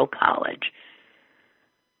Electoral College,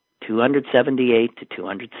 278 to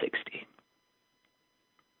 260.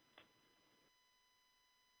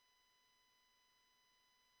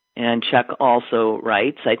 And Chuck also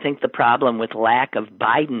writes, I think the problem with lack of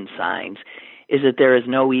Biden signs is that there is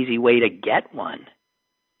no easy way to get one.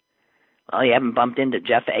 Well, you haven't bumped into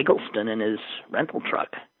Jeff Eggleston in his rental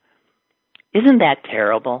truck. Isn't that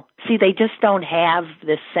terrible? See, they just don't have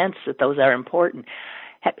this sense that those are important.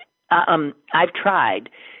 I've tried.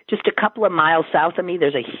 Just a couple of miles south of me,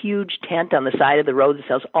 there's a huge tent on the side of the road that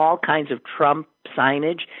sells all kinds of Trump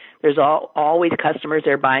signage. There's always customers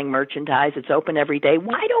there buying merchandise. It's open every day.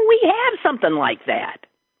 Why don't we have something like that?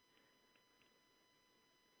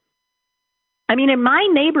 I mean, in my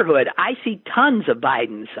neighborhood, I see tons of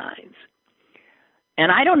Biden signs.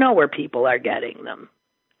 And I don't know where people are getting them.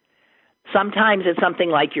 Sometimes it's something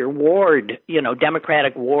like your ward,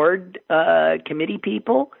 Democratic ward committee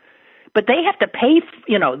people. But they have to pay,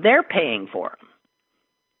 they're paying for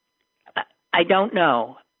them. I don't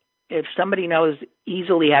know. If somebody knows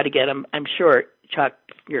easily how to get them, I'm sure, Chuck,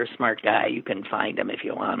 you're a smart guy. You can find them if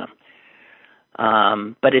you want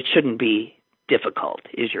them. But it shouldn't be difficult,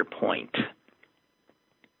 is your point.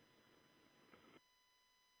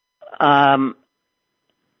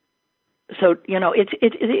 So,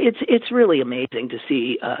 it's really amazing to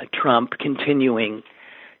see Trump continuing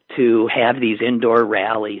to have these indoor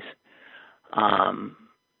rallies.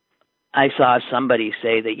 I saw somebody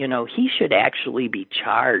say that, he should actually be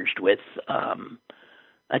charged with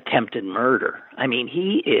attempted murder. I mean,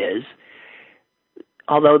 he is,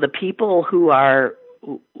 although the people who are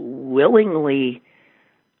willingly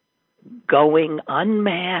going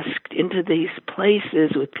unmasked into these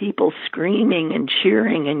places with people screaming and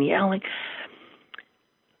cheering and yelling,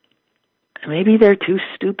 maybe they're too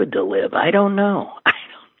stupid to live. I don't know.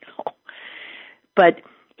 But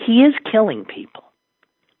he is killing people.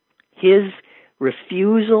 His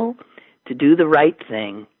refusal to do the right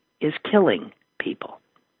thing is killing people.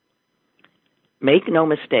 Make no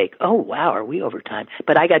mistake. Oh, wow, are we over time?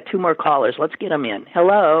 But I got 2 more callers. Let's get them in.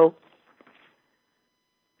 Hello.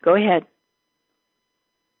 Go ahead.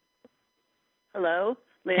 Hello.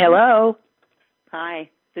 Lynn. Hello. Hi.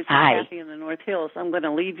 This is Hi. Kathy in the North Hills. I'm going to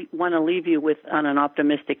want to leave you with on an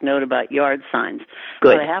optimistic note about yard signs.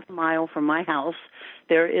 Good. About a half a mile from my house,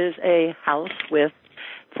 there is a house with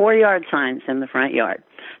 4 yard signs in the front yard.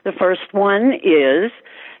 The first one is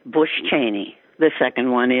Bush Cheney. The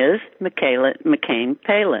second one is McCain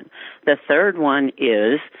Palin. The third one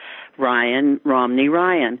is Romney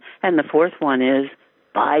Ryan. And the fourth one is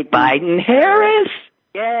Biden Harris.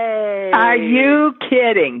 Yay! Are you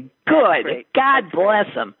kidding? Good. God bless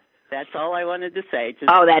him. That's all I wanted to say.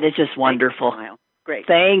 That is just wonderful. Great.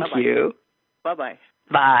 Thank Bye-bye. you. Bye-bye.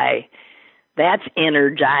 Bye. That's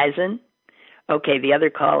energizing. Okay, the other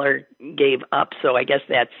caller gave up, so I guess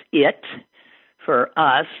that's it for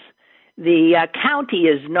us. The county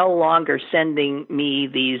is no longer sending me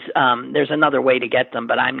these. There's another way to get them,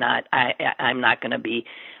 but I'm not going to be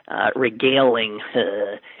regaling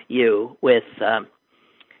you with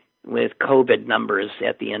COVID numbers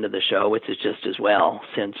at the end of the show, which is just as well,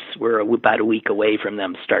 since we're about a week away from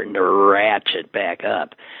them starting to ratchet back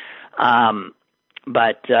up.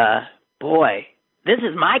 But boy, this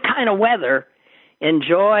is my kind of weather.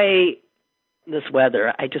 Enjoy this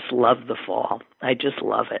weather. I just love the fall. I just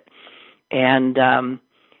love it. And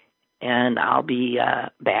I'll be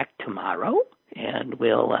back tomorrow, and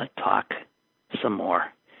we'll talk some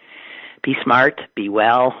more. Be smart, be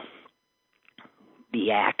well,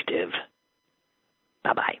 be active.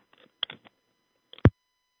 Bye-bye.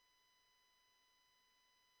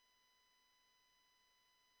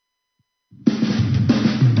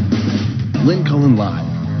 Lynn Cullen Live,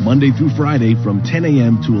 Monday through Friday from 10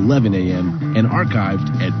 a.m. to 11 a.m. and archived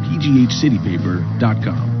at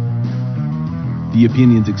pghcitypaper.com. The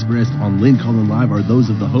opinions expressed on Lynn Cullen Live are those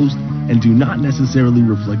of the host and do not necessarily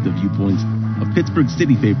reflect the viewpoints of Pittsburgh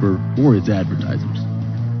City Paper or its advertisers.